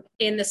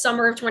in the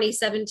summer of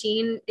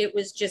 2017, it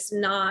was just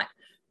not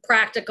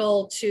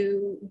practical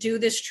to do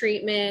this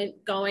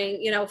treatment,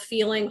 going,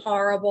 feeling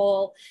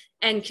horrible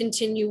and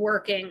continue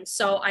working.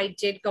 So I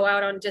did go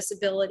out on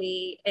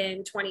disability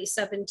in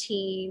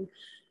 2017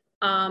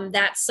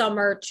 that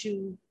summer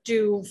to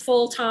do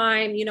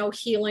full-time,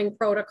 healing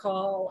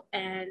protocol.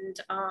 And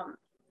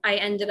I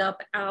ended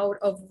up out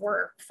of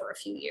work for a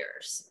few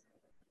years.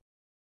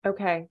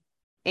 Okay.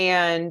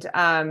 And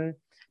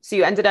so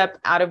you ended up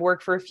out of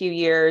work for a few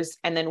years.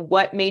 And then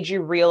what made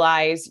you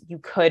realize you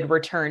could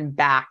return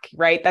back,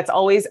 right? That's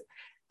always,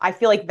 I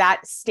feel like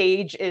that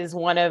stage is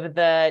one of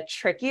the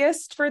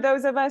trickiest for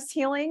those of us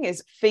healing,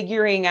 is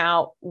figuring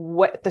out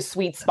what the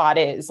sweet spot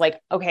is.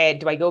 Like, okay,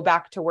 do I go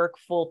back to work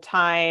full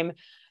time?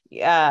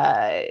 Can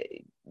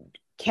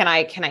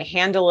I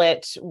handle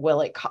it?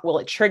 Will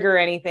it trigger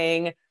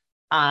anything? Do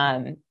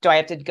I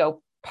have to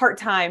go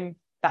part-time?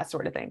 That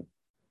sort of thing.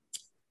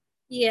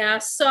 Yeah,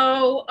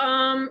 so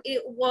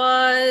it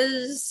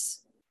was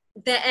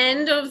the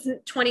end of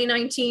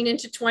 2019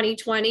 into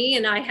 2020,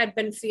 and I had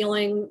been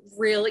feeling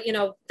really,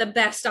 the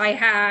best I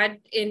had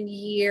in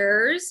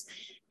years.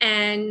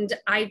 And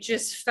I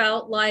just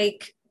felt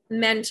like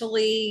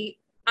mentally,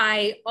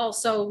 I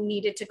also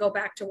needed to go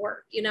back to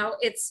work.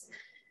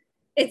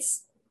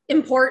 It's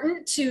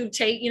important to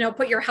take,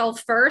 put your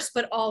health first,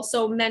 but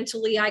also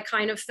mentally, I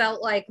kind of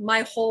felt like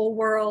my whole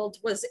world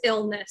was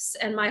illness,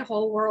 and my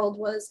whole world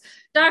was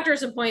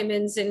doctor's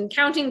appointments and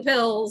counting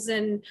pills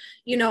and,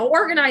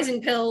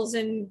 organizing pills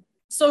and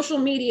social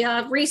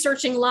media,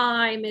 researching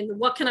Lyme and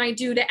what can I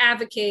do to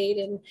advocate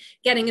and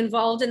getting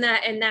involved in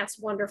that. And that's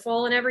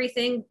wonderful and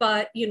everything.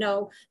 But,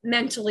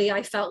 mentally,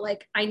 I felt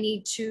like I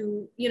need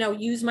to,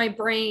 use my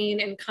brain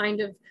and kind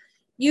of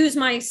use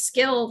my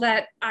skill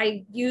that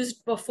I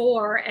used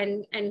before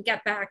and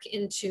get back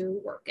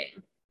into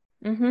working.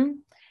 Mm-hmm.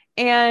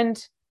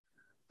 And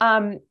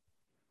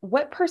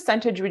what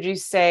percentage would you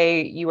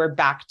say you are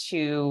back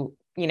to,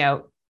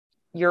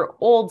 your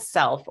old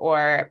self,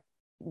 or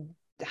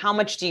how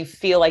much do you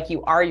feel like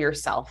you are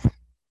yourself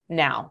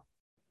now?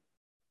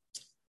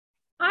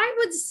 I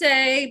would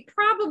say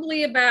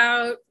probably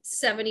about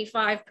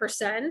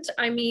 75%.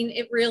 I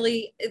mean,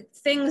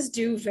 things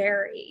do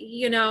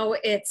vary,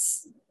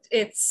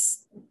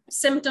 it's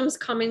symptoms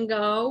come and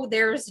go.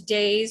 There's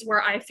days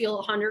where I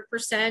feel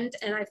 100%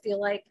 and I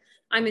feel like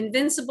I'm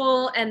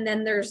invincible. And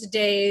then there's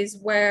days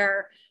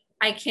where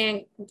I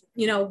can't,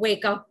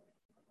 wake up.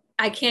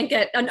 I can't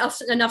get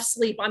enough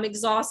sleep. I'm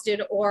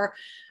exhausted, or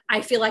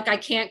I feel like I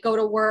can't go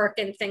to work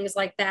and things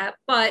like that.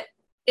 But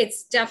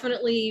it's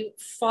definitely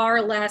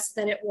far less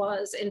than it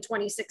was in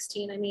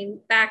 2016. I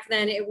mean, back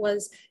then it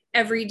was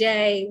every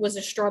day was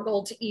a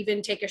struggle to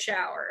even take a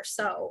shower.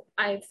 So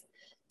I've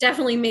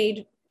definitely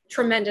made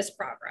tremendous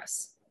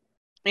progress.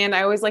 And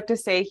I always like to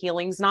say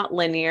healing's not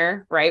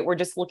linear, right? We're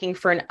just looking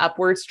for an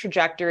upwards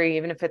trajectory,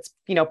 even if it's,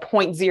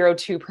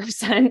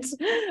 0.02%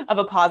 of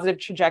a positive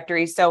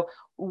trajectory. So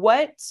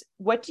what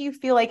do you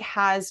feel like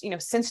has,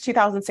 since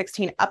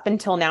 2016 up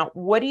until now,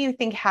 what do you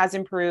think has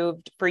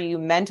improved for you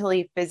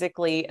mentally,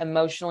 physically,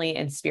 emotionally,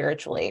 and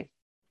spiritually?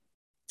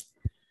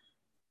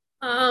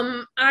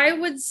 I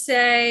would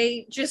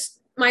say just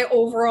my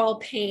overall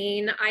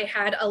pain. I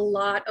had a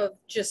lot of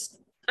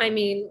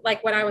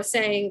like what I was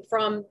saying,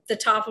 from the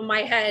top of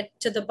my head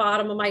to the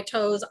bottom of my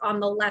toes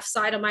on the left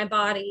side of my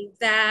body,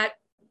 that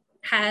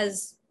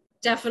has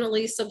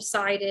definitely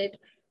subsided.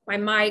 My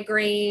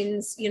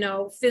migraines,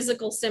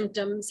 physical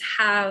symptoms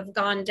have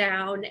gone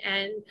down,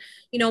 and,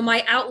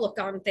 my outlook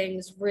on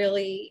things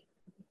really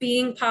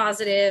being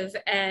positive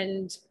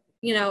and,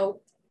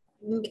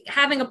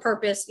 having a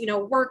purpose,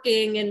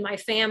 working in my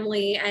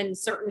family and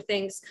certain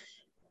things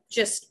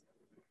just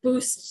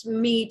boosts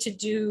me to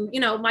do,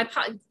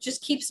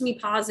 just keeps me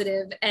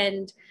positive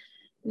and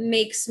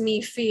makes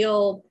me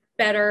feel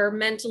better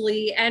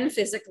mentally and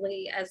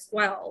physically as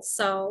well.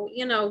 So,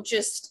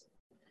 just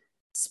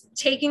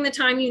taking the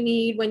time you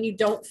need when you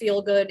don't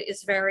feel good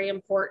is very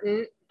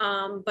important.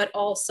 But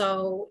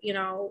also,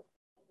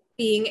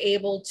 being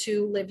able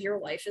to live your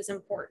life is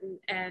important,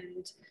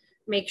 and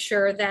make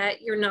sure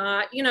that you're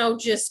not,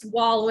 just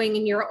wallowing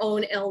in your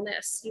own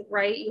illness,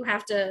 right? You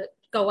have to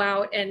go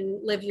out and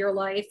live your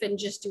life and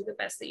just do the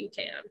best that you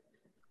can.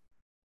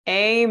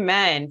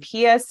 Amen.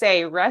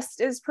 PSA,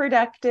 rest is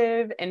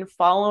productive and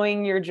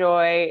following your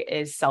joy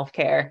is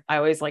self-care. I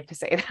always like to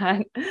say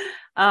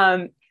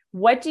that.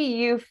 What do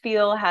you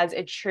feel has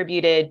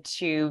attributed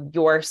to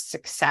your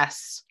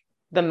success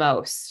the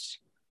most,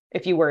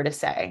 if you were to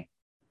say?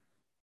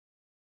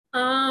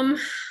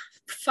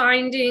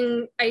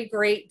 Finding a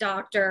great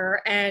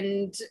doctor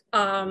and,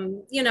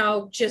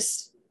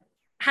 just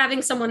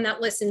having someone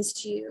that listens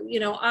to you.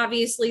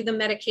 Obviously the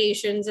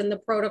medications and the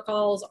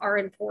protocols are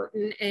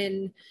important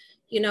in,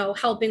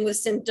 helping with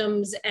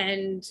symptoms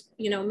and,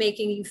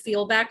 making you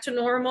feel back to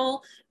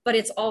normal. But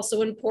it's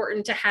also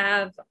important to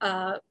have,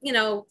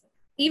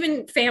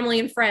 even family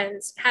and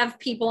friends, have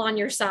people on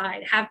your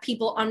side, have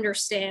people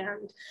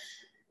understand.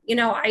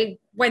 I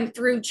went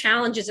through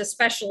challenges,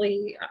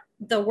 especially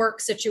the work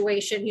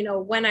situation,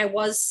 when I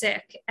was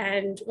sick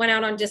and went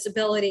out on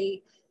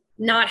disability,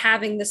 not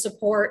having the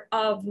support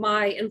of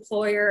my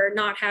employer,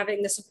 not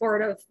having the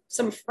support of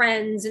some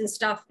friends and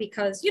stuff,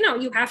 because,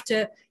 you have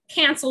to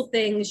cancel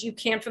things, you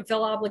can't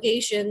fulfill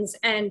obligations,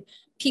 and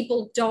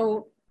people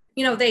don't,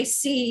 they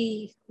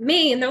see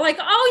me and they're like,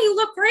 oh, you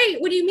look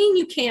great. What do you mean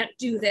you can't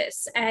do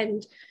this?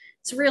 And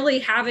it's really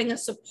having a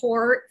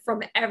support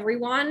from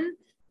everyone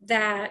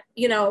that,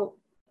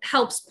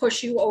 helps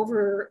push you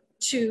over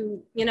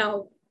to,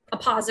 a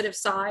positive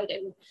side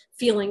and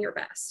feeling your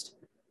best.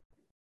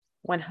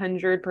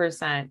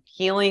 100%.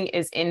 Healing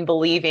is in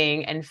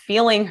believing and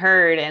feeling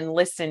heard and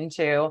listened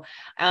to.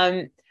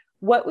 How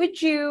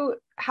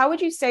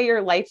would you say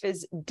your life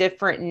is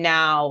different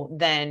now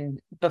than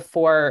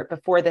before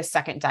the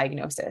second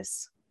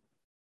diagnosis?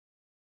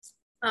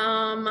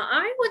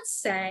 I would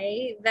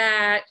say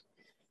that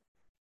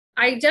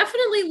I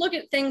definitely look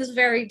at things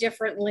very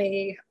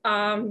differently,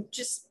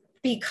 just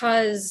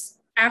because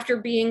after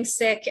being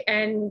sick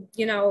and,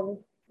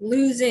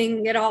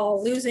 losing it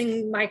all,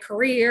 losing my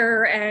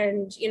career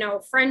and,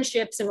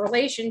 friendships and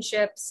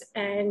relationships.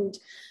 And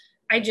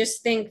I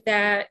just think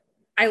that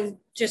I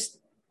just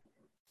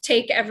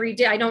take every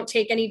day, I don't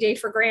take any day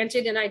for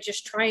granted, and I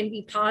just try and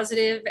be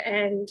positive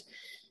and,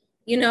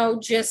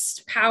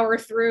 just power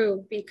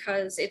through,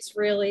 because it's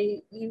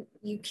really,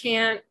 you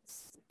can't,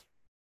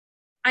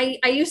 I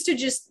used to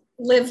just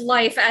live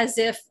life as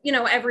if,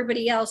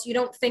 everybody else, you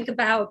don't think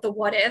about the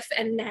what if.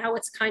 And now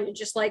it's kind of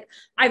just like,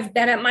 I've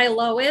been at my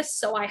lowest,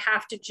 so I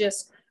have to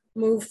just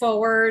move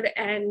forward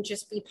and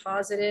just be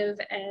positive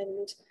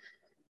and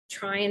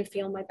try and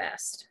feel my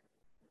best.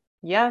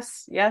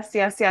 Yes.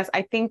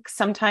 I think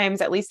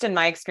sometimes, at least in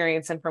my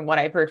experience and from what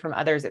I've heard from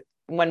others,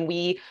 when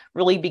we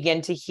really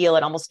begin to heal,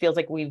 it almost feels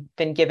like we've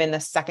been given the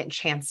second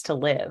chance to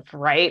live,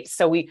 right?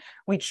 So we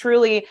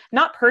truly,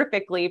 not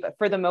perfectly, but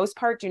for the most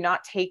part, do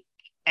not take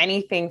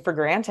anything for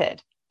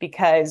granted,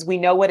 because we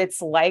know what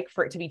it's like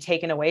for it to be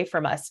taken away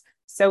from us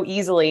so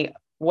easily,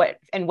 what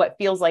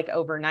feels like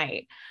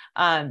overnight.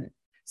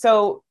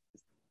 So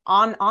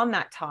on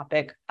that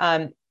topic,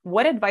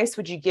 what advice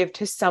would you give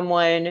to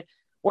someone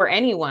or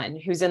anyone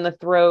who's in the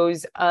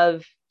throes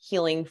of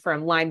healing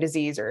from Lyme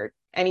disease or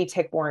any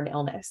tick-borne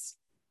illness?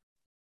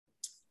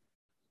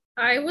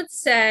 I would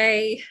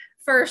say,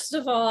 first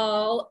of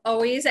all,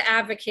 always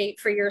advocate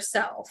for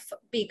yourself,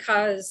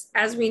 because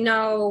as we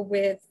know,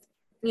 with,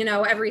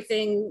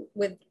 everything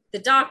with the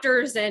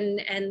doctors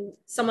and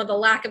some of the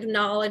lack of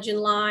knowledge in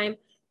Lyme,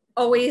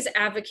 always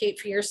advocate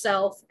for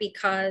yourself,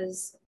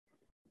 because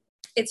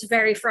it's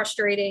very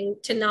frustrating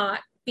to not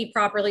be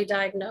properly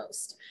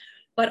diagnosed.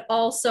 But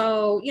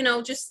also,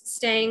 just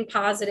staying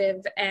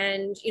positive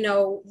and,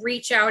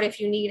 reach out if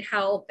you need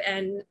help.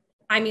 And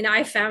I mean,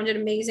 I found an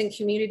amazing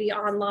community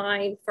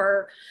online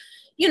for,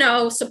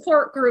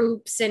 support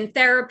groups and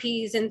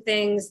therapies and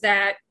things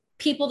that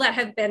people that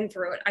have been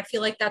through it. I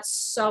feel like that's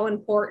so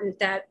important,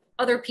 that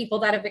other people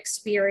that have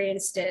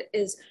experienced it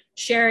is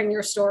sharing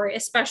your story,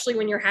 especially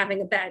when you're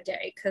having a bad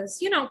day.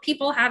 Because,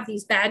 people have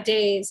these bad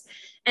days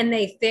and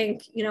they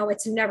think,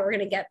 it's never going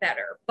to get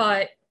better,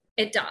 but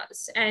it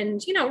does.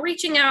 And,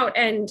 reaching out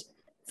and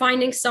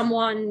finding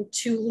someone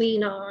to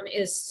lean on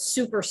is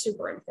super,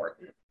 super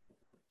important.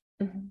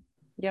 Mm-hmm.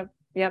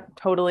 Yep.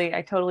 Totally.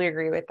 I totally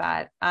agree with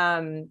that.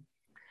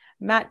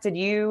 Matt,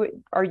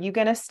 are you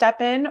going to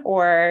step in,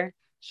 or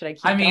should I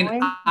keep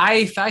going?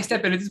 If I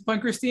step in at this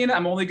point, Christina,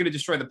 I'm only going to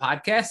destroy the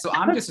podcast. So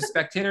I'm just a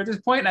spectator at this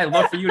point, and I'd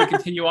love for you to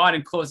continue on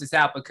and close this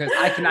out, because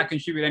I cannot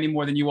contribute any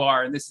more than you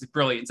are. And this is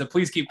brilliant. So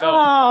please keep going.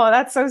 Oh,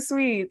 that's so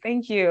sweet.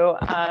 Thank you.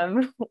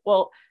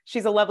 Well,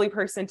 she's a lovely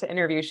person to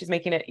interview. She's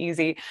making it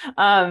easy.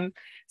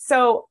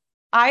 So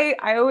I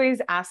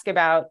always ask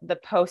about the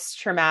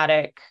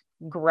post-traumatic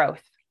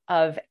growth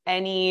of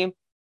any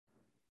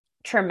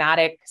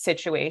traumatic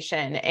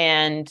situation.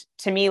 And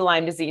to me,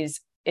 Lyme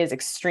disease is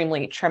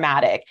extremely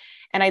traumatic.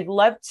 And I'd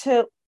love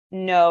to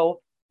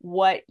know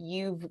what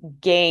you've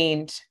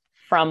gained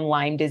from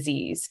Lyme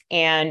disease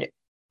and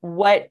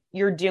what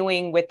you're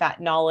doing with that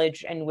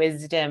knowledge and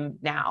wisdom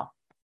now.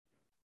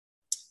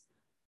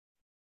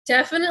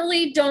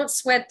 Definitely don't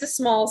sweat the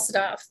small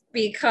stuff,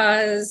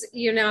 because,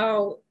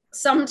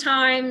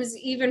 sometimes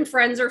even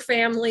friends or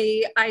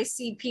family, I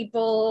see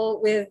people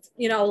with,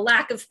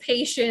 lack of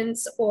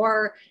patience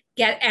or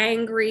get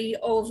angry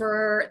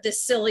over the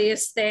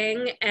silliest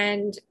thing.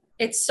 And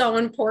it's so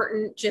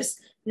important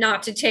just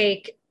not to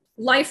take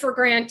life for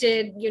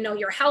granted,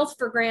 your health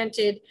for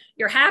granted,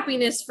 your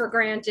happiness for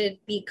granted,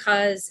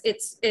 because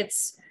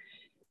it's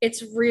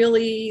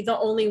really the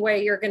only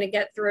way you're going to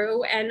get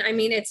through. And I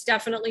mean, it's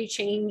definitely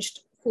changed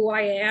who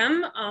I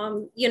am.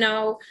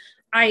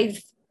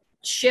 I've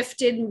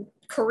shifted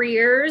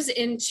careers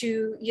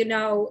into,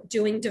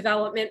 doing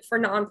development for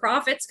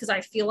nonprofits, because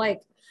I feel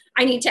like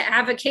I need to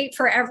advocate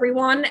for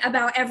everyone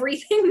about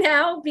everything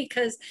now,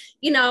 because,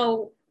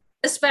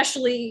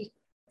 especially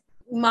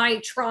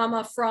my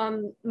trauma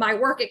from my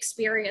work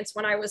experience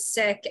when I was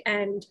sick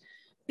and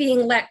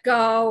being let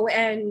go,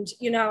 and,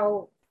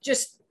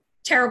 just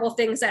terrible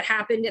things that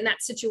happened in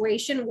that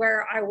situation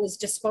where I was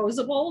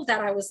disposable,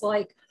 that I was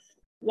like,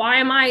 why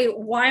am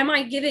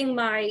I giving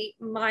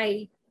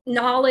my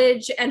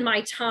knowledge and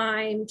my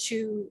time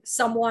to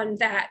someone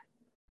that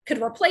could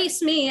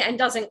replace me and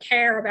doesn't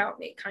care about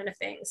me, kind of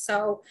thing.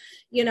 So,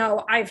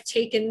 I've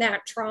taken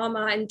that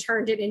trauma and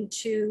turned it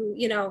into,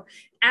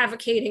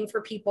 advocating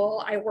for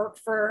people. I work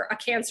for a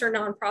cancer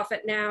nonprofit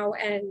now,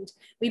 and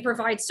we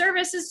provide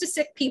services to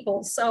sick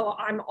people. So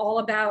I'm all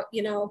about,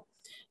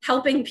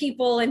 helping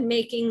people and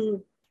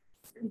making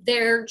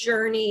their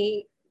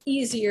journey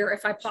easier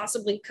if I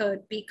possibly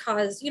could,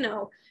 because,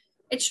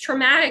 it's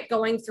traumatic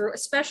going through,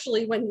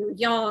 especially when you're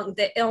young,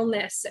 the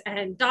illness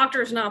and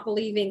doctors not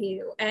believing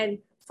you and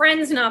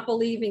friends not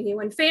believing you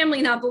and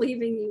family not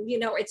believing you,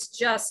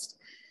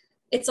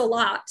 it's a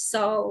lot.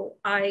 So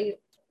I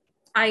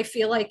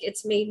feel like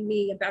it's made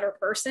me a better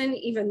person,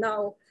 even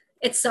though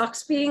it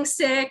sucks being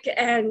sick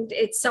and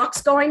it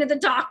sucks going to the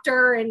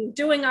doctor and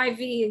doing IV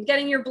and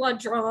getting your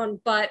blood drawn.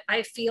 But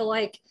I feel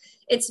like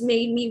it's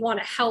made me want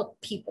to help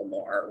people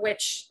more,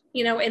 which,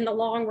 in the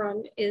long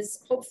run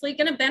is hopefully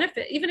going to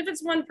benefit, even if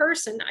it's one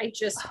person. I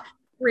just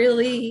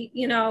really,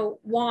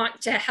 want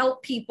to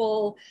help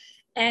people,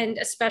 and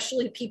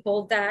especially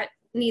people that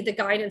need the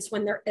guidance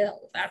when they're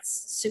ill. That's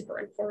super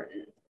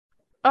important.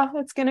 Oh,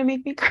 that's going to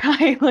make me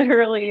cry.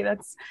 Literally.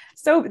 That's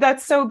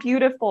so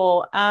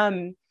beautiful.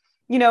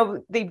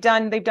 They've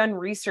done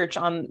research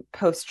on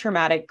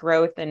post-traumatic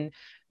growth, and,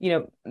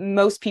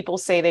 most people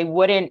say they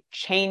wouldn't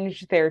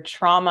change their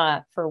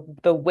trauma for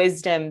the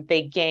wisdom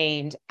they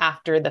gained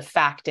after the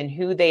fact and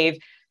who they've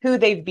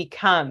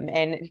become.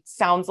 And it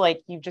sounds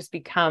like you've just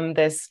become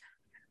this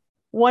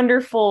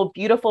wonderful,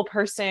 beautiful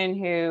person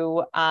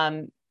who,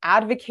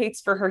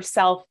 advocates for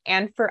herself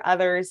and for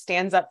others,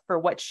 stands up for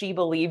what she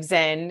believes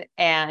in,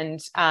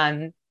 and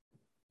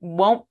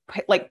won't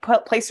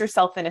place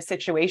herself in a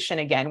situation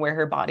again where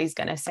her body's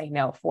going to say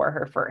no for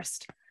her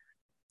first.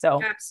 So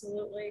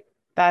absolutely,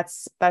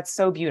 that's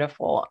so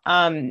beautiful.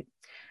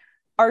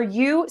 Are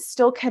you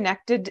still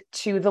connected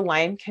to the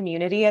Lyme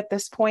community at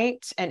this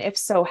point? And if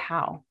so,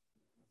 how?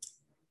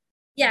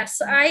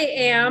 Yes, I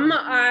am.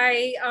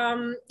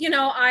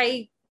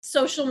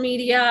 Social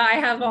media, I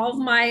have all of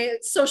my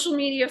social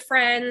media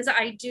friends.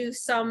 I do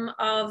some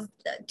of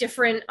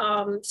different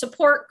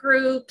support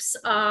groups.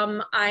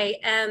 I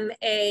am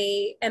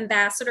a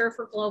ambassador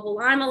for Global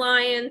Lyme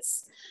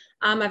Alliance.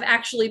 I've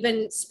actually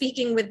been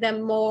speaking with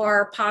them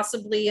more,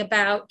 possibly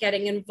about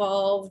getting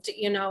involved,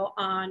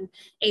 on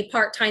a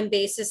part-time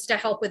basis to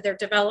help with their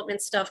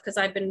development stuff, because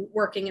I've been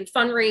working in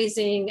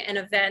fundraising and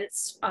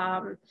events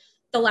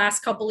the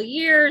last couple of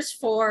years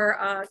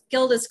for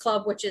Gilda's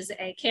Club, which is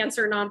a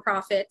cancer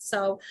nonprofit.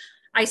 So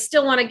I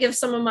still want to give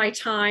some of my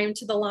time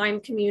to the Lyme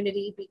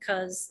community,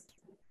 because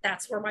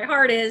that's where my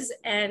heart is.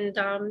 And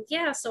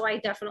so I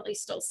definitely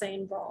still stay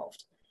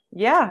involved.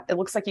 Yeah, it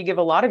looks like you give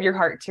a lot of your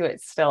heart to it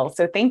still.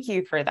 So thank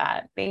you for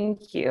that.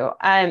 Thank you.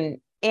 And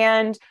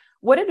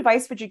what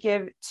advice would you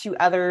give to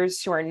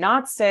others who are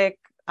not sick,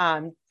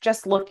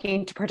 just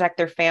looking to protect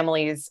their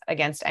families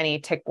against any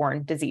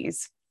tick-borne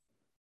disease?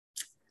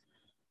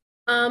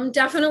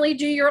 Definitely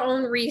do your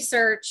own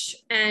research.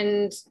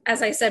 And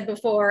as I said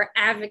before,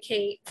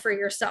 advocate for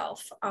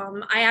yourself.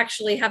 I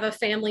actually have a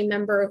family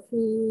member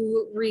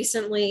who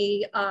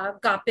recently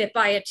got bit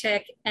by a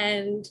tick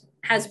and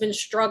has been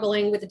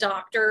struggling with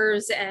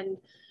doctors and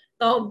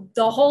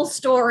the whole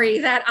story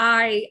that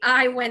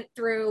I went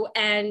through.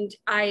 And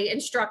I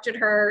instructed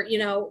her,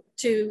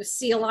 to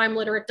see a Lyme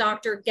literate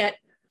doctor, get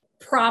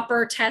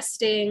proper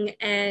testing.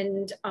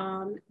 And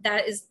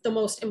that is the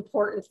most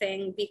important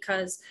thing,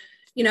 because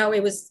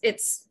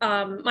it's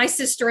my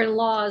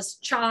sister-in-law's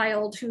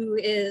child who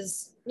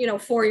is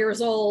 4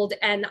 years old,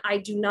 and I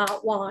do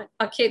not want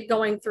a kid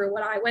going through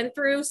what I went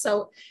through.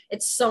 So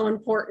it's so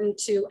important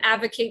to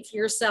advocate for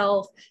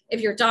yourself. If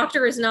your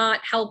doctor is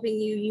not helping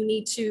you, you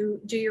need to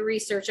do your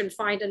research and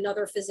find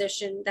another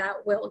physician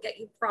that will get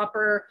you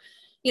proper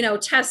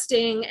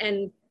testing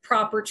and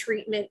proper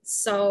treatment,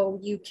 so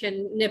you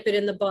can nip it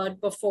in the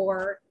bud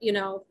before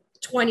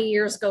 20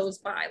 years goes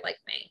by like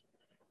me.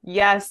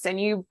 Yes. And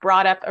you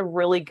brought up a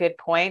really good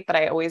point that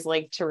I always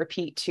like to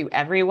repeat to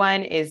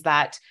everyone is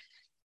that,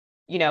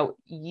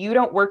 you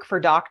don't work for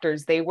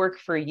doctors, they work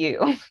for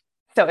you.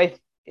 So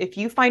if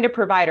you find a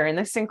provider, and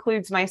this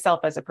includes myself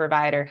as a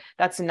provider,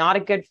 that's not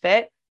a good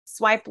fit,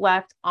 swipe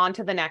left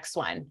onto the next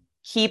one.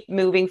 Keep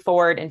moving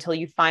forward until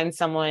you find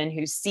someone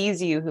who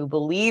sees you, who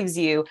believes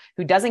you,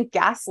 who doesn't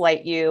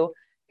gaslight you,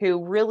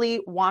 who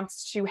really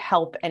wants to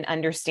help and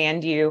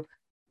understand you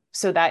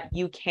so that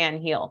you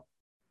can heal.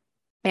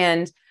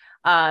 And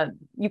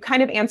you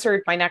kind of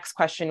answered my next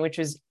question, which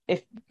is,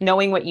 if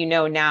knowing what you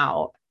know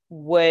now,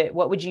 what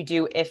would you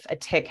do if a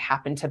tick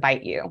happened to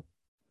bite you?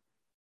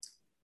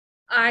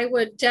 I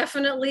would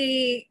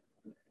definitely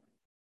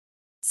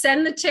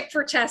send the tick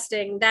for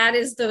testing. That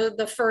is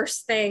the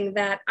first thing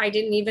that I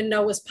didn't even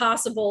know was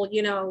possible,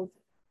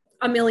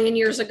 a million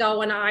years ago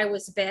when I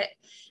was bit.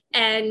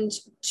 And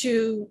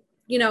to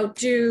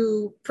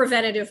do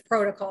preventative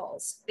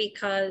protocols,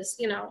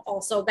 because,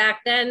 also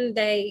back then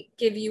they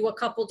give you a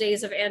couple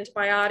days of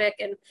antibiotic,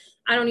 and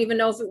I don't even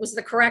know if it was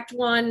the correct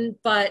one,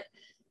 but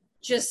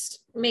just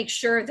make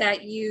sure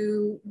that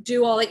you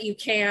do all that you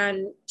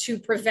can to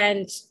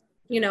prevent,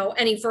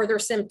 any further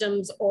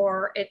symptoms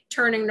or it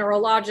turning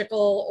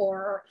neurological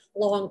or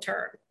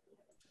long-term.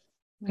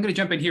 I'm going to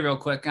jump in here real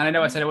quick. And I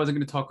know I said I wasn't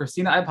going to talk,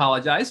 Christina. I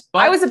apologize.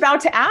 But I was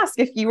about to ask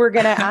if you were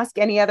going to ask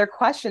any other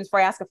questions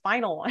before I ask a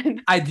final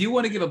one. I do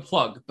want to give a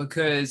plug,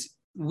 because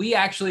we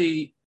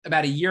actually,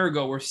 about a year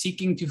ago, were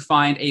seeking to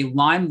find a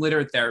Lyme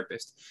literate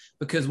therapist,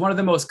 because one of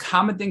the most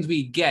common things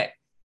we get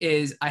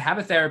is, I have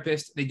a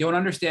therapist, they don't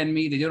understand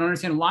me, they don't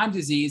understand Lyme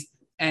disease,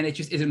 and it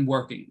just isn't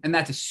working. And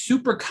that's a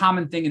super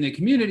common thing in the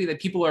community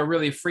that people are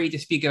really afraid to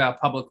speak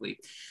about publicly.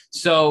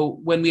 So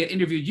when we had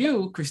interviewed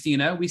you,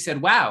 Christina, we said,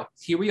 wow,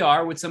 here we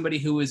are with somebody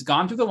who has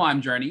gone through the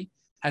Lyme journey,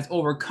 has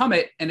overcome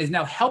it, and is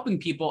now helping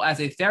people as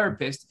a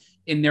therapist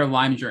in their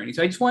Lyme journey.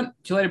 So I just want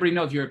to let everybody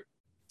know, if you're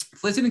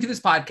listening to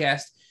this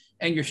podcast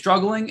and you're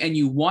struggling and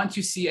you want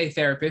to see a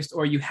therapist,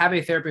 or you have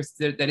a therapist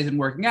that isn't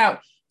working out,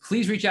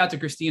 please reach out to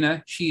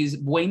Christina. She's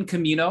Buen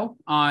Camino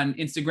on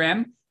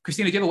Instagram.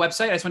 Christina, do you have a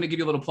website? I just want to give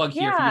you a little plug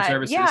here for your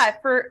services. Yeah,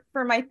 for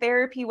my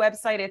therapy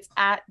website, it's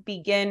at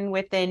Begin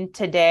Within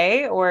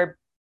Today, or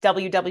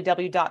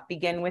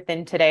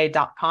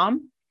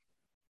www.beginwithintoday.com.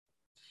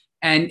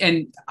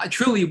 And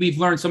truly, we've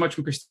learned so much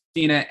from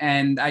Christina,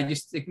 and I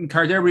just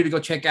encourage everybody to go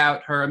check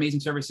out her amazing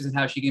services and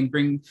how she can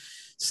bring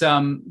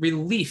some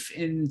relief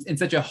in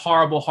such a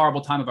horrible, horrible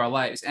time of our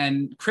lives.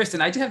 And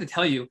Kristen, I just have to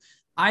tell you,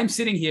 I'm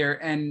sitting here,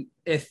 and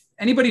if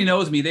anybody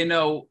knows me, they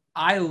know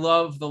I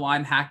love the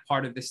Lyme hack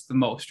part of this the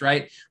most,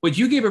 right? But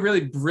you gave a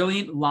really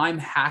brilliant Lyme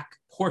hack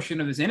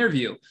portion of this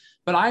interview,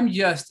 but I'm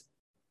just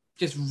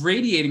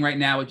radiating right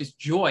now with just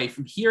joy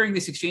from hearing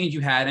this exchange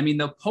you had. I mean,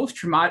 the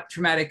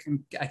post-traumatic,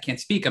 I can't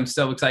speak, I'm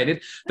so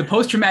excited. The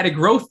post-traumatic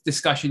growth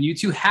discussion you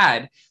two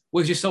had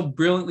was just so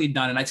brilliantly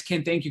done. And I just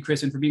can't thank you,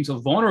 Kristen, for being so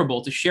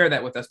vulnerable to share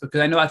that with us,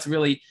 because I know that's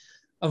really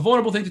a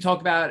vulnerable thing to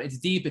talk about. It's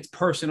deep, it's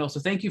personal.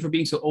 So thank you for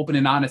being so open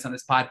and honest on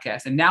this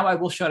podcast. And now I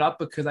will shut up,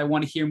 because I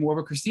want to hear more of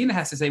what Christina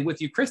has to say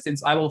with you, Kristen.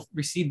 So I will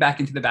recede back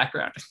into the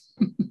background.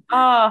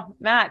 Oh,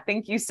 Matt,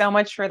 thank you so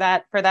much for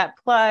that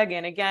plug.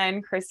 And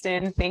again,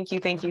 Kristen, thank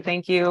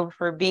you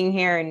for being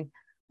here and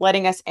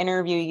letting us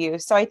interview you.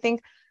 So I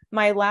think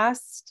my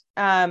last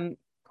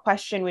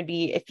question would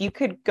be, if you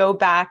could go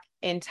back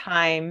in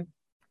time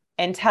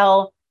and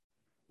tell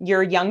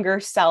your younger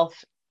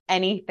self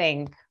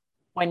anything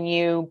when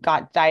you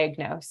got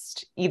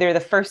diagnosed, either the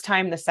first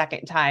time, the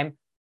second time,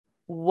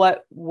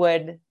 what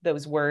would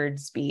those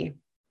words be?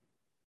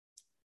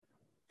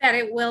 That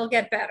it will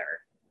get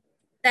better.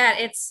 That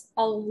it's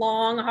a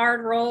long,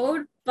 hard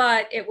road,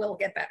 but it will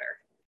get better.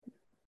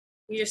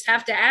 You just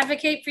have to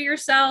advocate for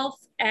yourself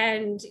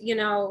and,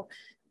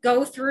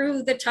 go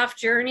through the tough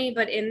journey,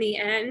 but in the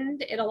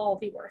end, it'll all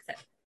be worth it.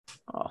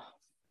 Oh,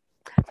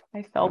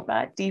 I felt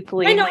that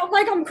deeply. I know,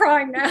 like I'm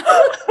crying now.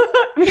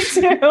 Me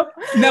too.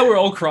 Now we're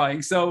all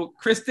crying. So,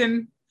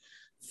 Kristen,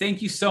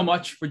 thank you so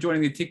much for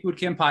joining the Tick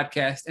Bootcamp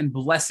podcast and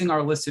blessing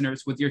our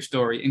listeners with your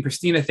story. And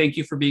Christina, thank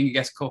you for being a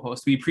guest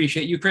co-host. We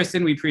appreciate you,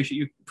 Kristen. We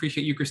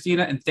appreciate you,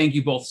 Christina. And thank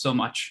you both so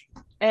much.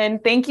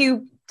 And thank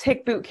you,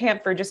 Tick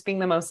Bootcamp, for just being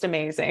the most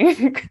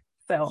amazing.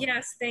 So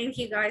Yes, thank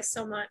you guys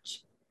so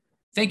much.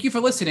 Thank you for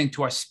listening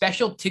to our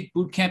special Tick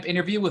Bootcamp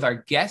interview with our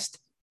guest,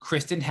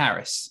 Kristen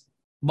Harris.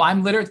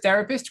 Lyme litter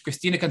therapist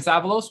Christina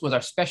Consavelos was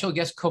our special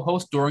guest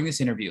co-host during this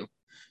interview.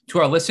 To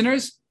our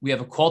listeners, we have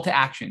a call to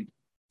action.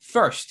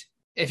 First,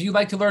 if you'd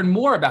like to learn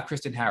more about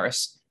Kristen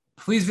Harris,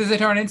 please visit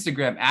her on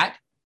Instagram at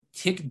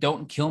Tick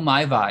Don't Kill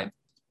My Vibe.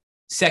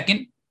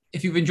 Second,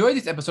 if you've enjoyed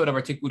this episode of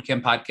our Tick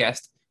Bootcamp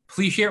podcast,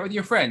 please share it with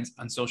your friends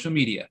on social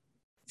media.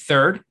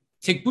 Third,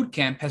 Tick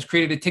Bootcamp has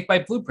created a Tick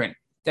Bite blueprint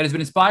that has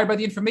been inspired by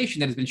the information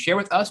that has been shared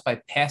with us by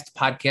past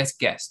podcast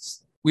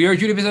guests. We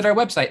urge you to visit our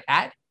website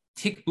at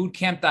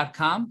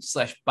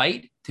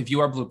tickbootcamp.com/bite to view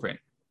our blueprint.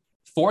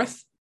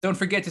 Fourth, don't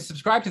forget to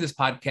subscribe to this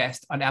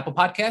podcast on Apple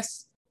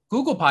Podcasts,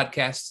 Google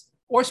Podcasts,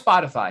 or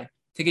Spotify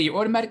to get your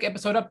automatic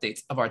episode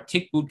updates of our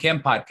Tick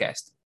Bootcamp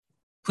podcast.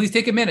 Please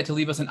take a minute to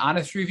leave us an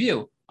honest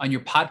review on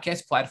your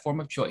podcast platform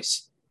of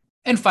choice.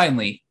 And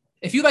finally,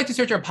 if you'd like to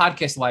search our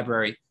podcast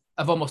library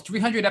of almost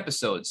 300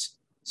 episodes,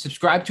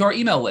 subscribe to our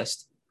email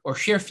list, or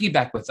share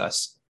feedback with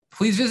us,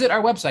 please visit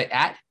our website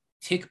at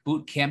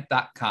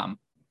tickbootcamp.com.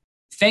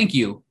 Thank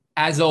you,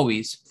 as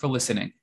always, for listening.